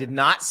Buckner. I did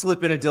not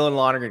slip in a Dylan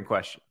Lonergan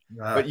question,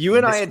 but you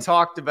and I had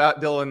talked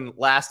about Dylan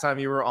last time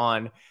you were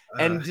on,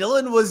 and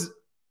Dylan was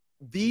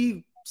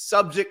the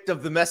subject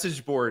of the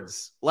message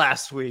boards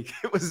last week.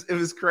 It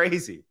was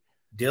crazy.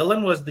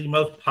 Dylan was the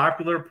most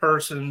popular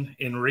person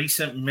in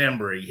recent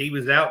memory. He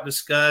was out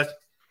discussed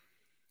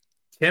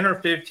 10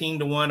 or 15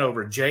 to 1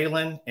 over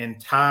Jalen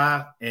and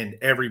Ty and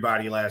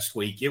everybody last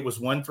week. It was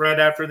one thread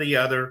after the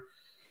other.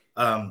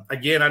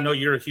 Again, I know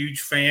you're a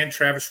huge fan.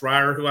 Travis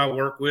Reier, who I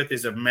work with,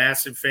 is a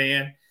massive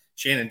fan.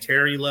 Shannon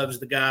Terry loves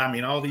the guy. I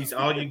mean, all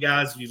you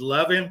guys, you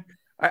love him.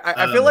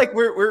 I feel like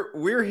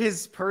we're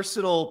his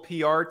personal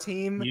PR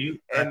team.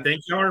 I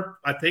think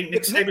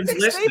Nick Saban's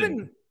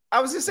listening. I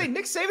was going to say,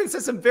 Nick Saban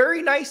said some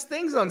very nice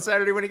things on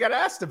Saturday when he got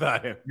asked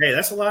about him. Hey,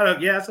 that's a lot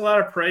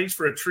of praise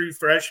for a true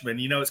freshman.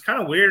 It's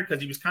kind of weird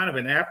because he was kind of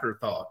an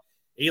afterthought.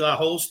 Eli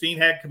Holstein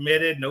had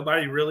committed.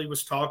 Nobody really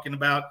was talking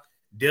about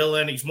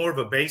Dylan. He's more of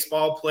a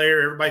baseball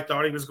player. Everybody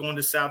thought he was going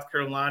to South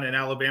Carolina, and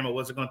Alabama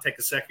wasn't going to take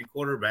a second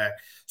quarterback.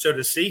 So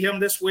to see him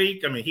this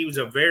week, he was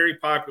a very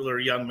popular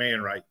young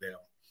man right now.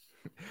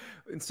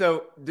 And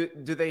so do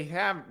they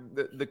have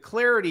the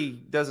clarity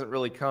doesn't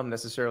really come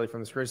necessarily from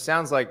the scrimmage.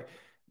 Sounds like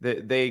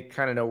they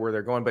kind of know where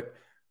they're going. But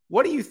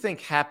what do you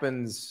think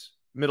happens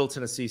Middle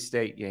Tennessee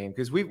State game?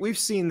 Because we've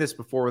seen this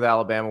before with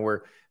Alabama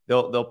where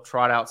they'll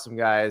trot out some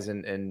guys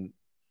and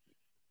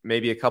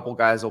maybe a couple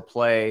guys will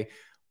play,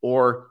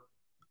 or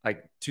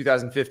like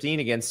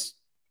 2015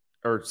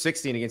 or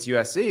 16 against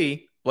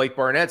USC, Blake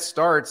Barnett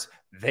starts.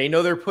 They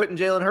know they're putting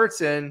Jalen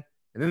Hurts in,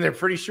 and then they're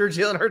pretty sure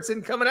Jalen Hurts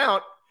isn't coming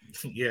out.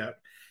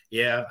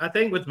 Yeah. I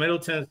think with Middle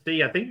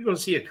Tennessee, I think you're going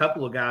to see a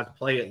couple of guys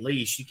play at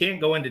least. You can't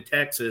go into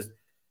Texas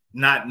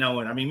not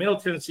knowing. Middle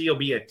Tennessee will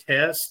be a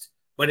test,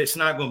 but it's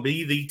not going to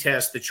be the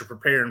test that you're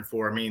preparing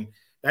for.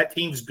 That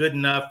team's good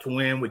enough to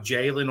win with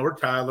Jalen or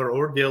Tyler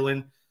or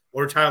Dylan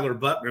or Tyler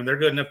Buckner, and they're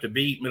good enough to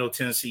beat Middle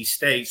Tennessee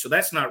State. So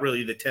that's not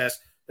really the test.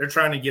 They're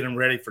trying to get them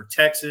ready for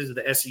Texas,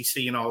 the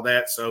SEC, and all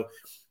that. So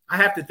I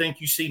have to think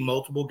you see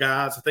multiple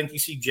guys. I think you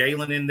see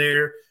Jalen in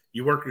there.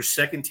 You work your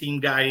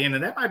second-team guy in,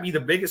 and that might be the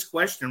biggest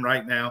question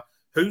right now.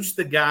 Who's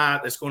the guy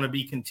that's going to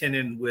be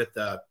contending with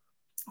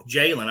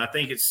Jalen? I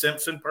think it's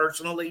Simpson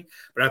personally,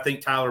 but I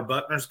think Tyler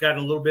Buckner's got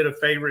a little bit of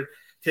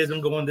favoritism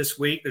going this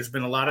week. There's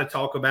been a lot of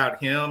talk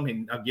about him,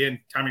 and again,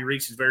 Tommy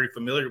Rees is very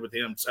familiar with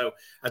him. So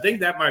I think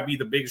that might be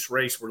the biggest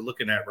race we're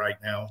looking at right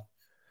now.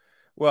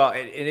 Well,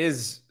 it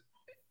is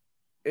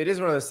one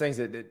of those things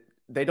that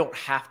they don't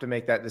have to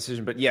make that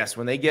decision. But yes,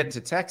 when they get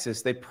to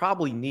Texas, they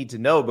probably need to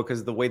know because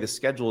of the way the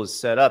schedule is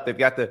set up. They've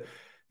got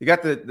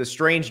the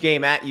strange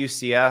game at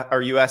UCF or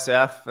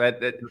USF.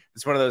 That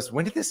it's one of those.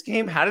 How did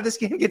this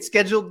game get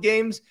scheduled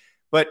games?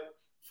 But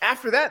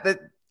after that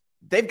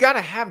they've got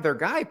to have their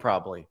guy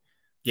probably.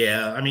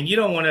 Yeah, you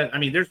don't want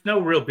to. There's no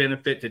real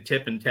benefit to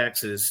tipping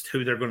Texas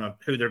who they're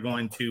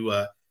going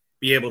to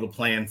be able to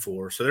plan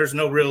for. So there's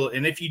no real.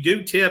 And if you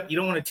do tip, you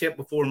don't want to tip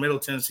before Middle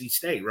Tennessee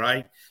State,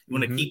 right? You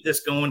want to keep this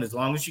going as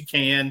long as you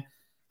can,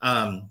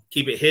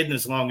 keep it hidden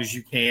as long as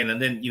you can,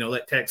 and then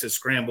let Texas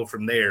scramble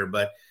from there.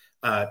 But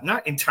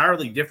not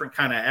entirely different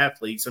kind of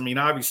athletes.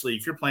 Obviously,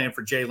 if you're playing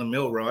for Jalen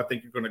Milroe, I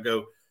think you're going to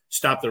go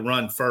stop the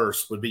run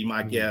first would be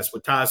my guess.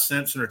 With Ty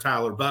Simpson or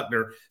Tyler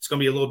Buckner, it's going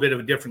to be a little bit of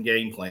a different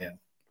game plan.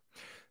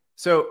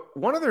 So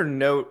one other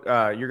note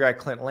your guy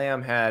Clint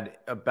Lamb had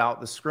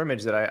about the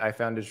scrimmage that I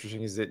found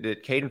interesting is that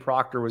Caden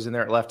Proctor was in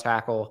there at left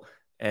tackle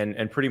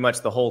and pretty much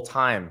the whole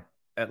time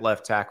at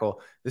left tackle.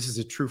 This is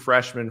a true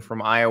freshman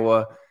from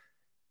Iowa.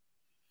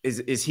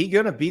 Is he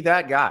going to be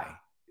that guy?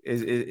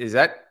 Is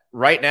that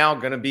right now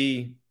going to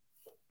be,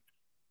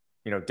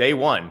 day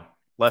one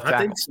left tackle?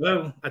 I think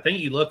so. I think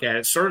you look at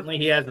it. Certainly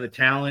he has the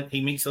talent.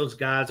 He meets those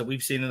guys that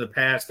we've seen in the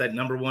past, that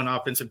number one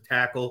offensive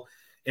tackle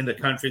in the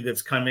country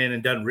that's come in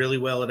and done really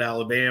well at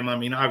Alabama.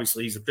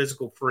 Obviously he's a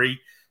physical freak.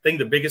 I think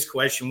the biggest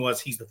question was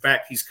he's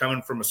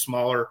coming from a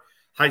smaller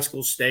high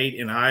school state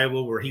in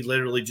Iowa where he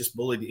literally just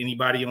bullied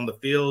anybody on the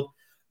field.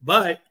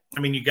 But,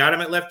 you got him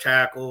at left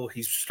tackle.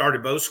 He's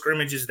started both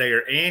scrimmages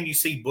there. And you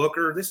see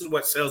Booker. This is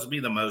what sells me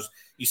the most.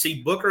 You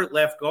see Booker at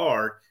left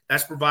guard.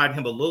 That's providing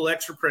him a little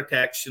extra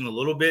protection, a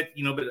little bit,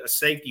 a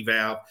safety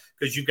valve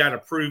because you've got a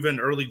proven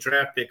early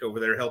draft pick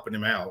over there helping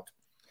him out.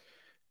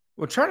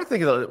 Well, trying to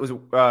think of it,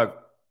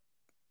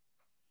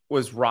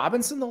 was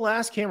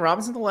Cam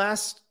Robinson the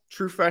last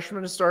true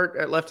freshman to start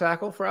at left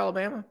tackle for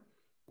Alabama?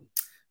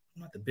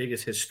 I'm not the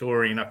biggest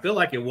historian. I feel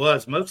like it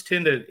was. Most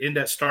tend to end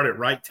up start at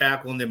right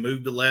tackle and then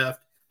move to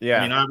left.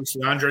 Yeah.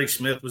 Obviously Andre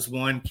Smith was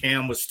one,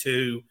 Cam was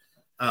two,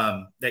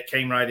 that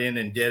came right in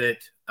and did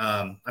it.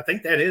 I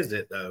think that is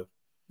it though.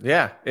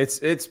 Yeah.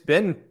 It's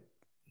been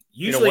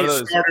usually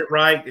it started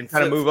right and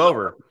kind of move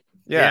over.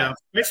 Yeah.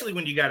 Especially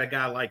when you got a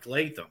guy like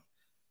Latham.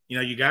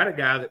 You got a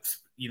guy that's,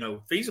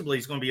 feasibly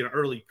is going to be an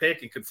early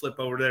pick and could flip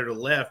over there to the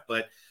left.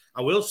 But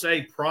I will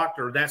say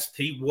Proctor,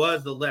 he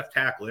was the left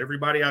tackle.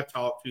 Everybody I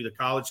talked to, the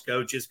college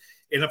coaches,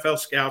 NFL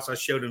scouts I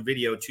showed him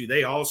video to,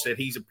 they all said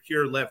he's a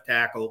pure left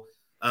tackle.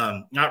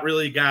 Not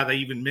really a guy they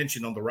even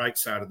mentioned on the right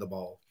side of the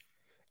ball.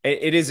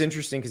 It is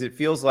interesting because it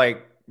feels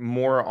like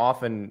more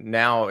often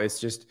now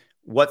it's just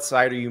what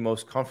side are you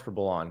most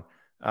comfortable on?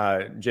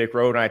 Jake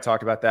Rowe and I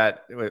talked about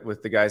that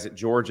with the guys at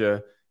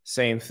Georgia.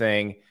 Same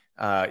thing.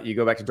 You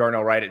go back to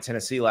Darnell Wright at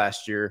Tennessee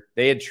last year.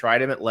 They had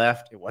tried him at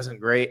left. It wasn't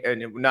great.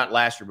 And not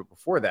last year, but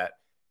before that.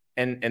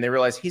 And they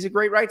realized he's a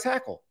great right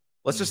tackle.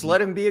 Let's just let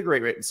him be a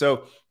great right.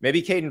 So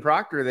maybe Caden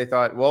Proctor, they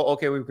thought, well,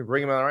 okay, we can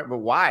bring him on the right. But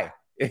why?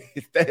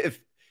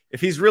 If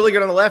he's really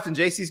good on the left and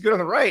JC's good on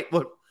the right,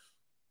 look,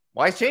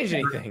 Why change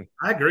anything?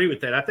 I agree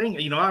with that. I think,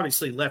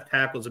 obviously left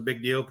tackle is a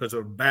big deal because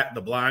of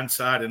the blind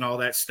side and all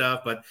that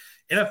stuff. But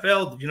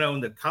NFL,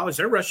 in the college,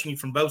 they're rushing you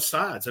from both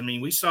sides. I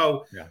mean, we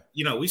saw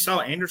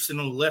Anderson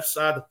on the left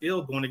side of the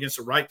field going against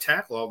the right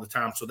tackle all the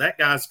time. So that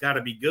guy's got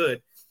to be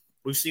good.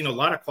 We've seen a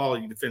lot of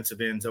quality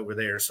defensive ends over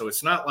there. So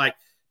it's not like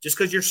just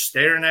because you're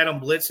staring at them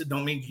blitzing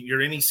don't mean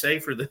you're any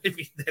safer than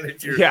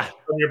if you're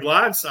on your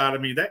blind side. I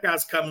mean, that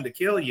guy's coming to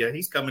kill you.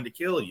 He's coming to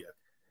kill you.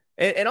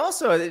 And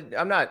also,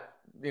 I'm not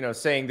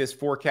saying this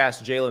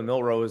forecast Jalen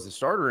Milroe is the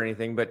starter or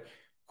anything, but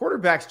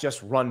quarterbacks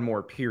just run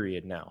more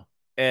period now.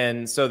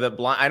 And so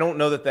I don't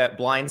know that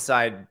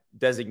blindside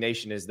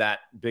designation is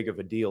that big of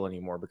a deal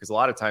anymore, because a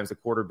lot of times the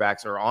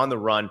quarterbacks are on the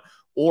run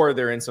or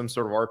they're in some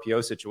sort of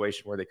RPO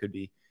situation where they could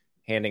be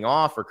handing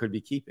off or could be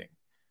keeping.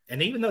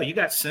 And even though you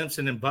got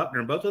Simpson and Buckner,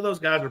 and both of those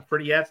guys are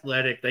pretty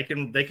athletic, they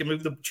can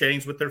move the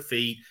chains with their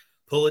feet,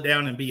 pull it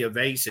down and be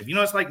evasive.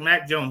 It's like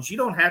Mac Jones. You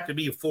don't have to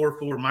be a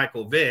 4.4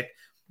 Michael Vick.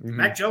 Mm-hmm.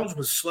 Mac Jones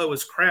was slow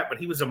as crap, but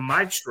he was a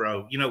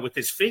maestro, with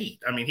his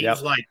feet. I mean, he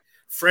was like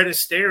Fred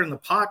Astaire in the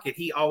pocket.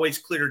 He always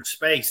cleared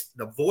space.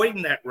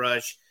 Avoiding that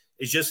rush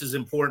is just as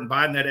important,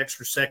 buying that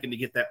extra second to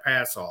get that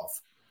pass off.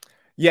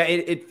 Yeah,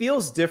 it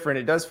feels different.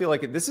 It does feel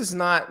like this is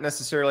not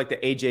necessarily like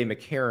the A.J.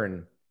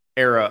 McCarron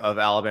era of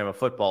Alabama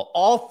football.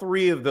 All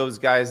three of those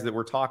guys that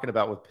we're talking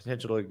about with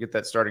potential to get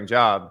that starting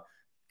job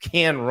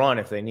can run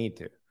if they need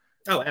to.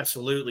 Oh,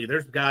 absolutely.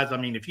 There's guys, I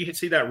mean, if you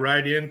see that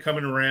right end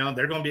coming around,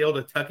 they're going to be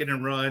able to tuck it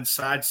and run,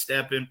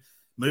 sidestep him,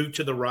 move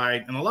to the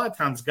right. And a lot of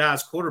times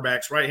guys,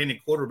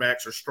 right-handed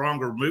quarterbacks are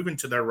stronger moving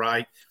to their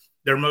right.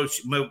 They're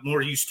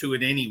more used to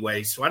it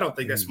anyway. So I don't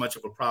think that's much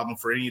of a problem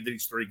for any of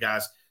these three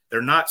guys.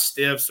 They're not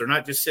stiffs. They're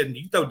not just sitting.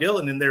 You throw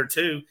Dylan in there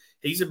too.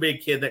 He's a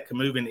big kid that can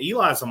move. And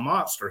Eli's a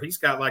monster. He's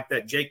got like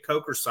that Jake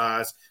Coker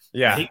size.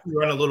 Yeah. He can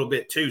run a little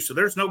bit too. So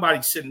there's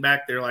nobody sitting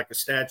back there like a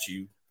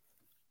statue.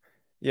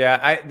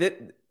 Yeah,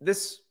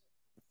 this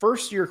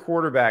first-year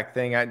quarterback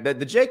thing,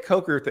 the Jake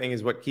Coker thing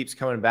is what keeps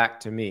coming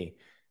back to me.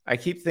 I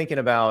keep thinking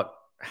about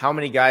how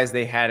many guys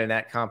they had in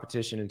that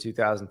competition in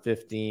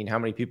 2015, how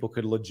many people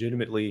could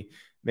legitimately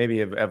maybe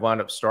have wound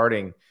up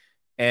starting,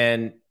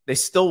 and they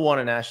still won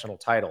a national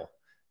title.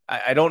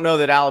 I don't know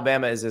that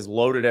Alabama is as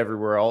loaded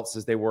everywhere else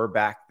as they were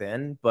back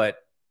then, but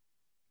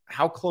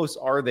how close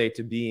are they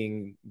to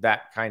being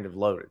that kind of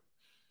loaded?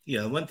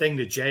 Yeah, one thing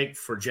that Jake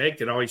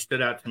that always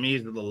stood out to me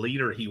is the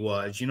leader he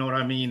was. You know what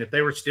I mean? If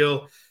they were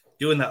still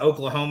doing the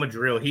Oklahoma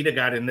drill, he'd have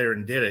got in there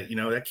and did it.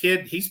 That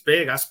kid, he's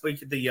big. I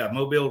speak at the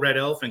Mobile Red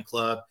Elephant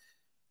Club.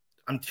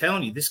 I'm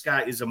telling you, this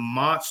guy is a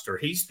monster.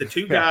 He's the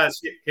two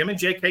guys, him and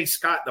J.K.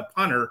 Scott, the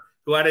punter,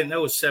 who I didn't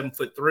know was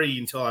 7'3"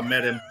 until I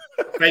met him.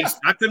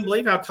 I couldn't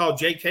believe how tall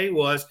J.K.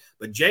 was,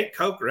 but Jake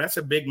Coker, that's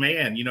a big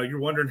man. You're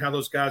wondering how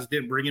those guys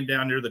didn't bring him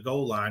down near the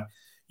goal line.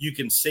 You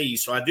can see.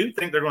 So I do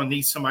think they're going to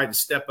need somebody to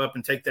step up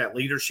and take that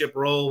leadership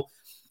role,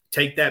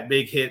 take that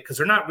big hit, because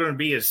they're not going to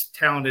be as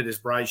talented as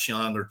Bryce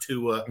Young or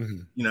Tua,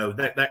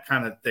 that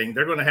kind of thing.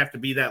 They're going to have to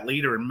be that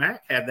leader, and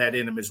Mac had that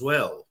in him as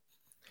well.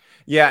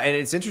 Yeah, and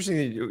it's interesting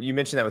that you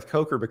mentioned that with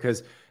Coker,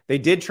 because they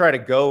did try to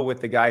go with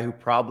the guy who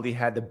probably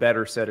had the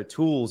better set of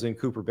tools in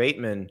Cooper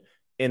Bateman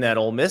in that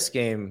Ole Miss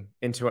game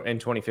in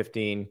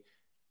 2015.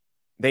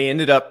 They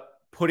ended up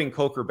putting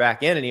Coker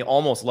back in, and he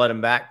almost led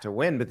him back to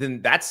win. But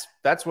then that's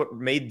what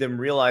made them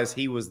realize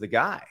he was the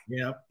guy.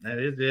 Yeah, that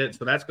is it.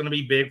 So that's going to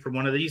be big for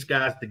one of these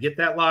guys to get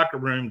that locker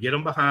room, get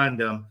them behind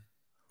them,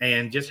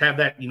 and just have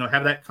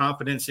that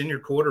confidence in your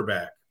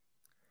quarterback.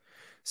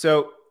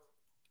 So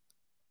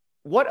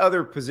what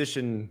other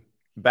position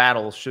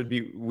battles should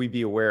we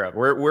be aware of?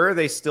 Where are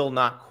they still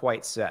not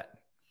quite set?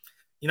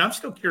 I'm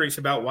still curious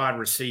about wide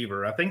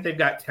receiver. I think they've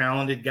got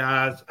talented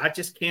guys. I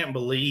just can't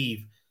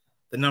believe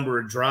the number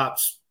of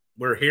drops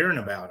we're hearing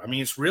about. I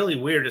mean, it's really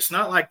weird. It's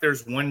not like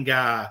there's one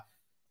guy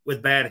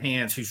with bad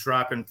hands who's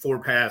dropping 4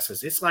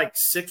 passes. It's like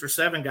 6 or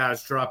 7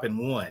 guys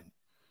dropping 1,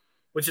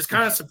 which is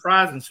kind of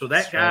surprising. So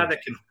that guy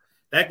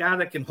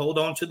that can hold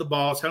on to the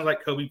ball, sounds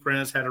like Kobe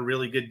Prentice had a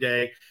really good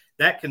day.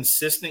 That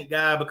consistent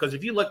guy, because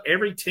if you look,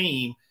 every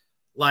team,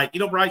 like,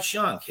 Bryce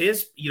Young,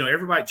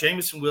 everybody,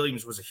 Jamison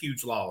Williams was a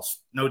huge loss,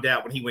 no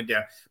doubt, when he went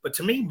down. But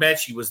to me,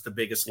 Mechie was the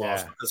biggest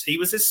loss because he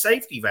was his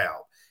safety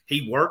valve.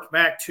 He worked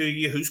back to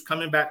you. Who's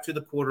coming back to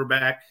the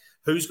quarterback?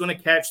 Who's going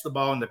to catch the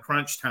ball in the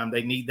crunch time?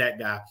 They need that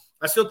guy.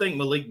 I still think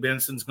Malik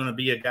Benson's going to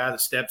be a guy that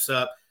steps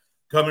up,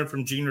 coming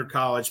from junior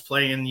college,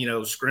 playing,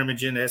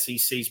 scrimmaging,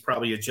 SEC's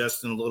probably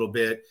adjusting a little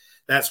bit.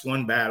 That's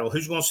one battle.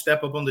 Who's going to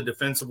step up on the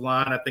defensive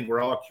line? I think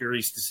we're all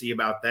curious to see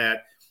about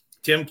that.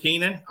 Tim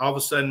Keenan, all of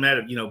a sudden,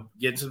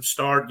 getting some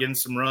start, getting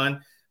some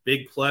run,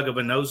 big plug of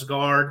a nose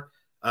guard.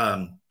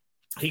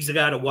 He's the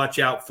guy to watch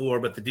out for,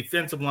 but the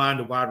defensive line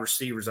to wide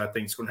receivers, I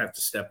think, is going to have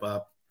to step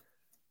up.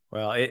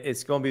 Well,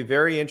 it's going to be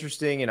very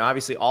interesting, and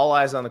obviously all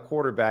eyes on the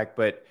quarterback,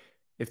 but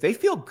if they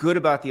feel good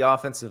about the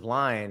offensive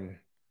line,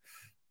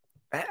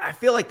 I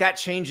feel like that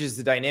changes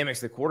the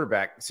dynamics of the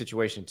quarterback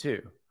situation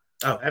too.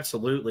 Oh,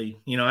 absolutely.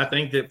 I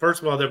think that,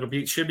 first of all,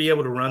 they should be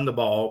able to run the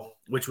ball,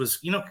 which was,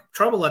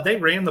 trouble. They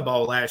ran the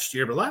ball last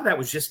year, but a lot of that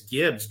was just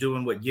Gibbs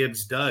doing what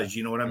Gibbs does.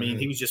 You know what I mean?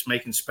 He was just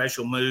making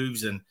special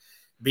moves and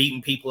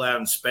beating people out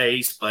in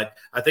space. But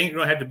I think you're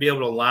going to have to be able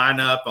to line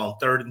up on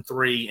 3rd and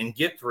 3 and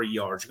get 3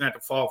 yards. You're going to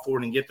have to fall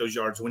forward and get those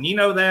yards. When you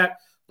know that, a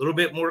little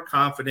bit more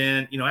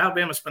confident.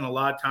 Alabama spent a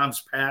lot of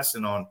times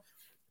passing on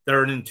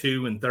 3rd and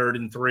 2 and 3rd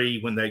and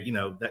 3 when they,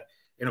 that.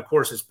 And, of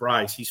course, it's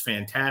Bryce. He's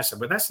fantastic.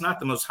 But that's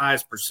not the most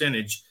highest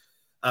percentage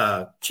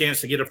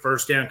chance to get a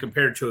first down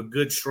compared to a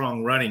good,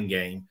 strong running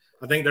game.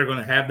 I think they're going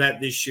to have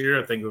that this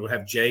year. I think they'll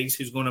have Jace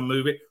who's going to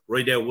move it.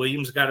 Roydell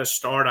Williams got to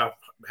start. I've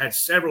had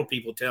several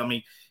people tell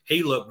me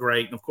he looked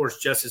great. And, of course,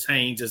 Justice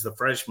Haynes is the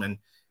freshman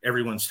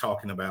everyone's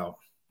talking about.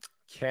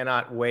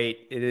 Cannot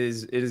wait. It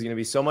is going to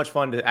be so much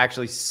fun to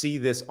actually see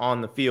this on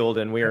the field.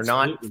 And we are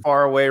not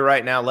far away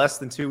right now, less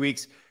than 2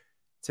 weeks.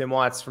 Tim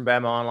Watts from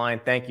Bama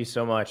Online, thank you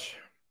so much.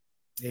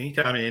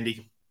 Anytime,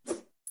 Andy.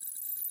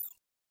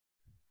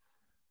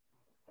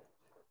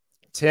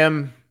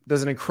 Tim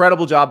does an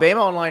incredible job. Bama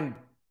Online,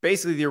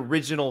 basically the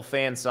original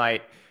fan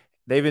site.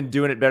 They've been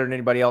doing it better than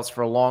anybody else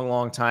for a long,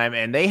 long time.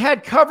 And they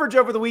had coverage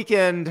over the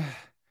weekend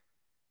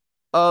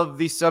of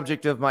the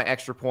subject of my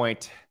extra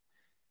point.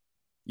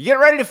 You get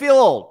ready to feel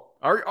old.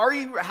 Are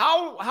you?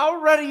 How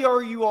ready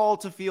are you all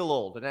to feel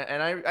old?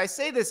 And I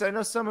say this, I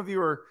know some of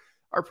you are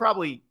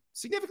probably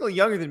significantly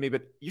younger than me,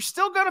 but you're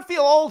still going to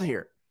feel old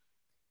here.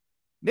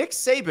 Nick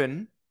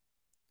Saban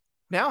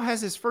now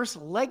has his first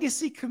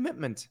legacy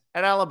commitment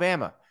at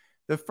Alabama.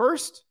 The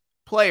first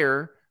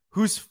player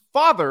whose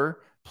father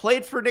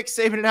played for Nick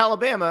Saban in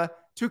Alabama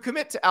to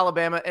commit to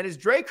Alabama, and is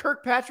Dre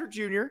Kirkpatrick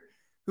Jr.,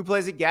 who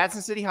plays at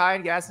Gadsden City High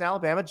in Gadsden,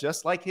 Alabama,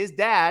 just like his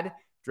dad,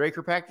 Dre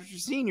Kirkpatrick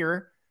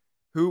Sr.,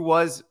 who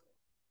was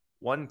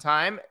one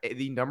time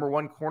the number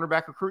 1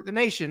 cornerback recruit in the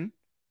nation.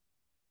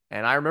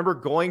 And I remember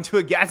going to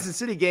a Gadsden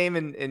City game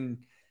in I want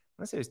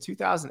to say it was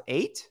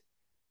 2008.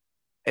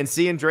 And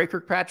seeing Dre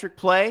Kirkpatrick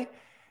play.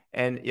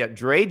 And yeah,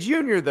 Dre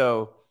Jr.,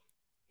 though,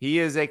 he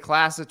is a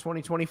class of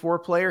 2024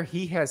 player.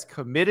 He has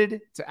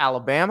committed to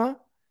Alabama,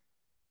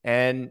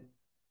 and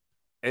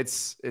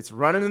it's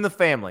running in the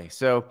family.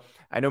 So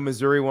I know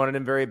Missouri wanted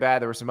him very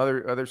bad. There were some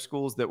other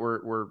schools that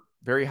were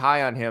very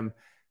high on him,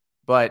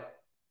 but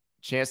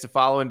chance to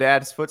follow in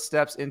Dad's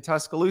footsteps in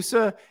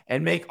Tuscaloosa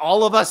and make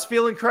all of us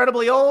feel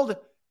incredibly old,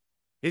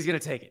 he's going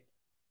to take it.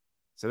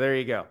 So there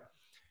you go.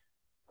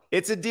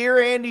 It's a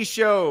Dear Andy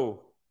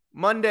show.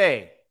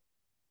 Monday,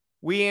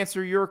 we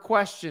answer your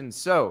questions.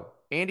 So,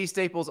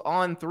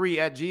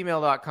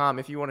 AndyStaplesOn3@gmail.com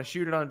if you want to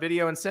shoot it on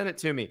video and send it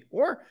to me.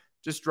 Or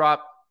just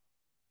drop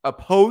a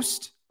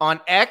post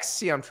on X.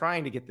 See, I'm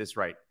trying to get this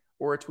right.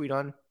 Or a tweet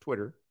on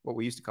Twitter, what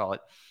we used to call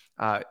it.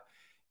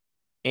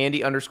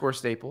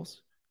 Andy_Staples.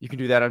 You can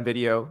do that on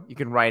video. You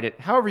can write it,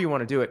 however you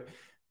want to do it.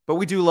 But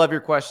we do love your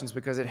questions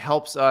because it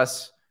helps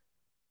us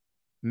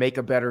make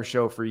a better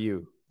show for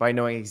you by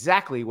knowing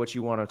exactly what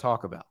you want to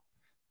talk about.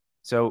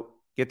 So,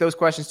 get those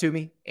questions to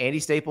me,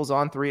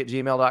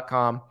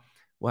 AndyStaplesOn3@gmail.com.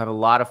 We'll have a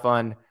lot of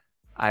fun.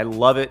 I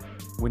love it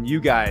when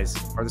you guys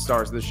are the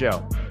stars of the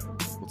show.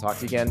 We'll talk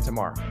to you again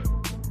tomorrow.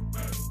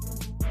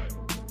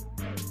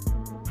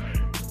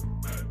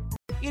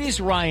 It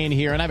is Ryan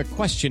here, and I have a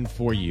question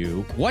for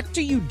you. What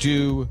do you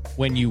do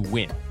when you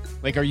win?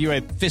 Like, are you a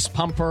fist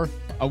pumper,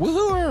 a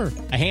woo-hooer,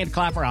 a hand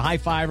clapper, a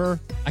high-fiver?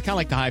 I kind of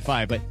like the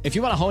high-five, but if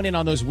you want to hone in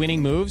on those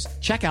winning moves,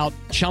 check out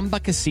Chumba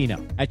Casino.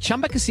 At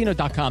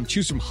ChumbaCasino.com,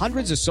 choose from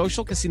hundreds of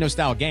social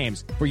casino-style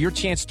games for your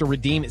chance to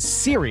redeem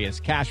serious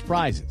cash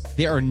prizes.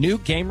 There are new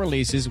game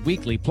releases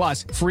weekly,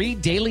 plus free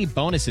daily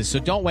bonuses, so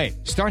don't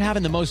wait. Start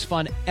having the most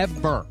fun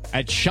ever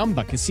at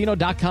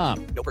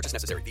ChumbaCasino.com. No purchase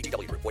necessary.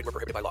 VGW. Void where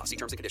prohibited by law. See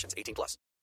terms and conditions. 18+.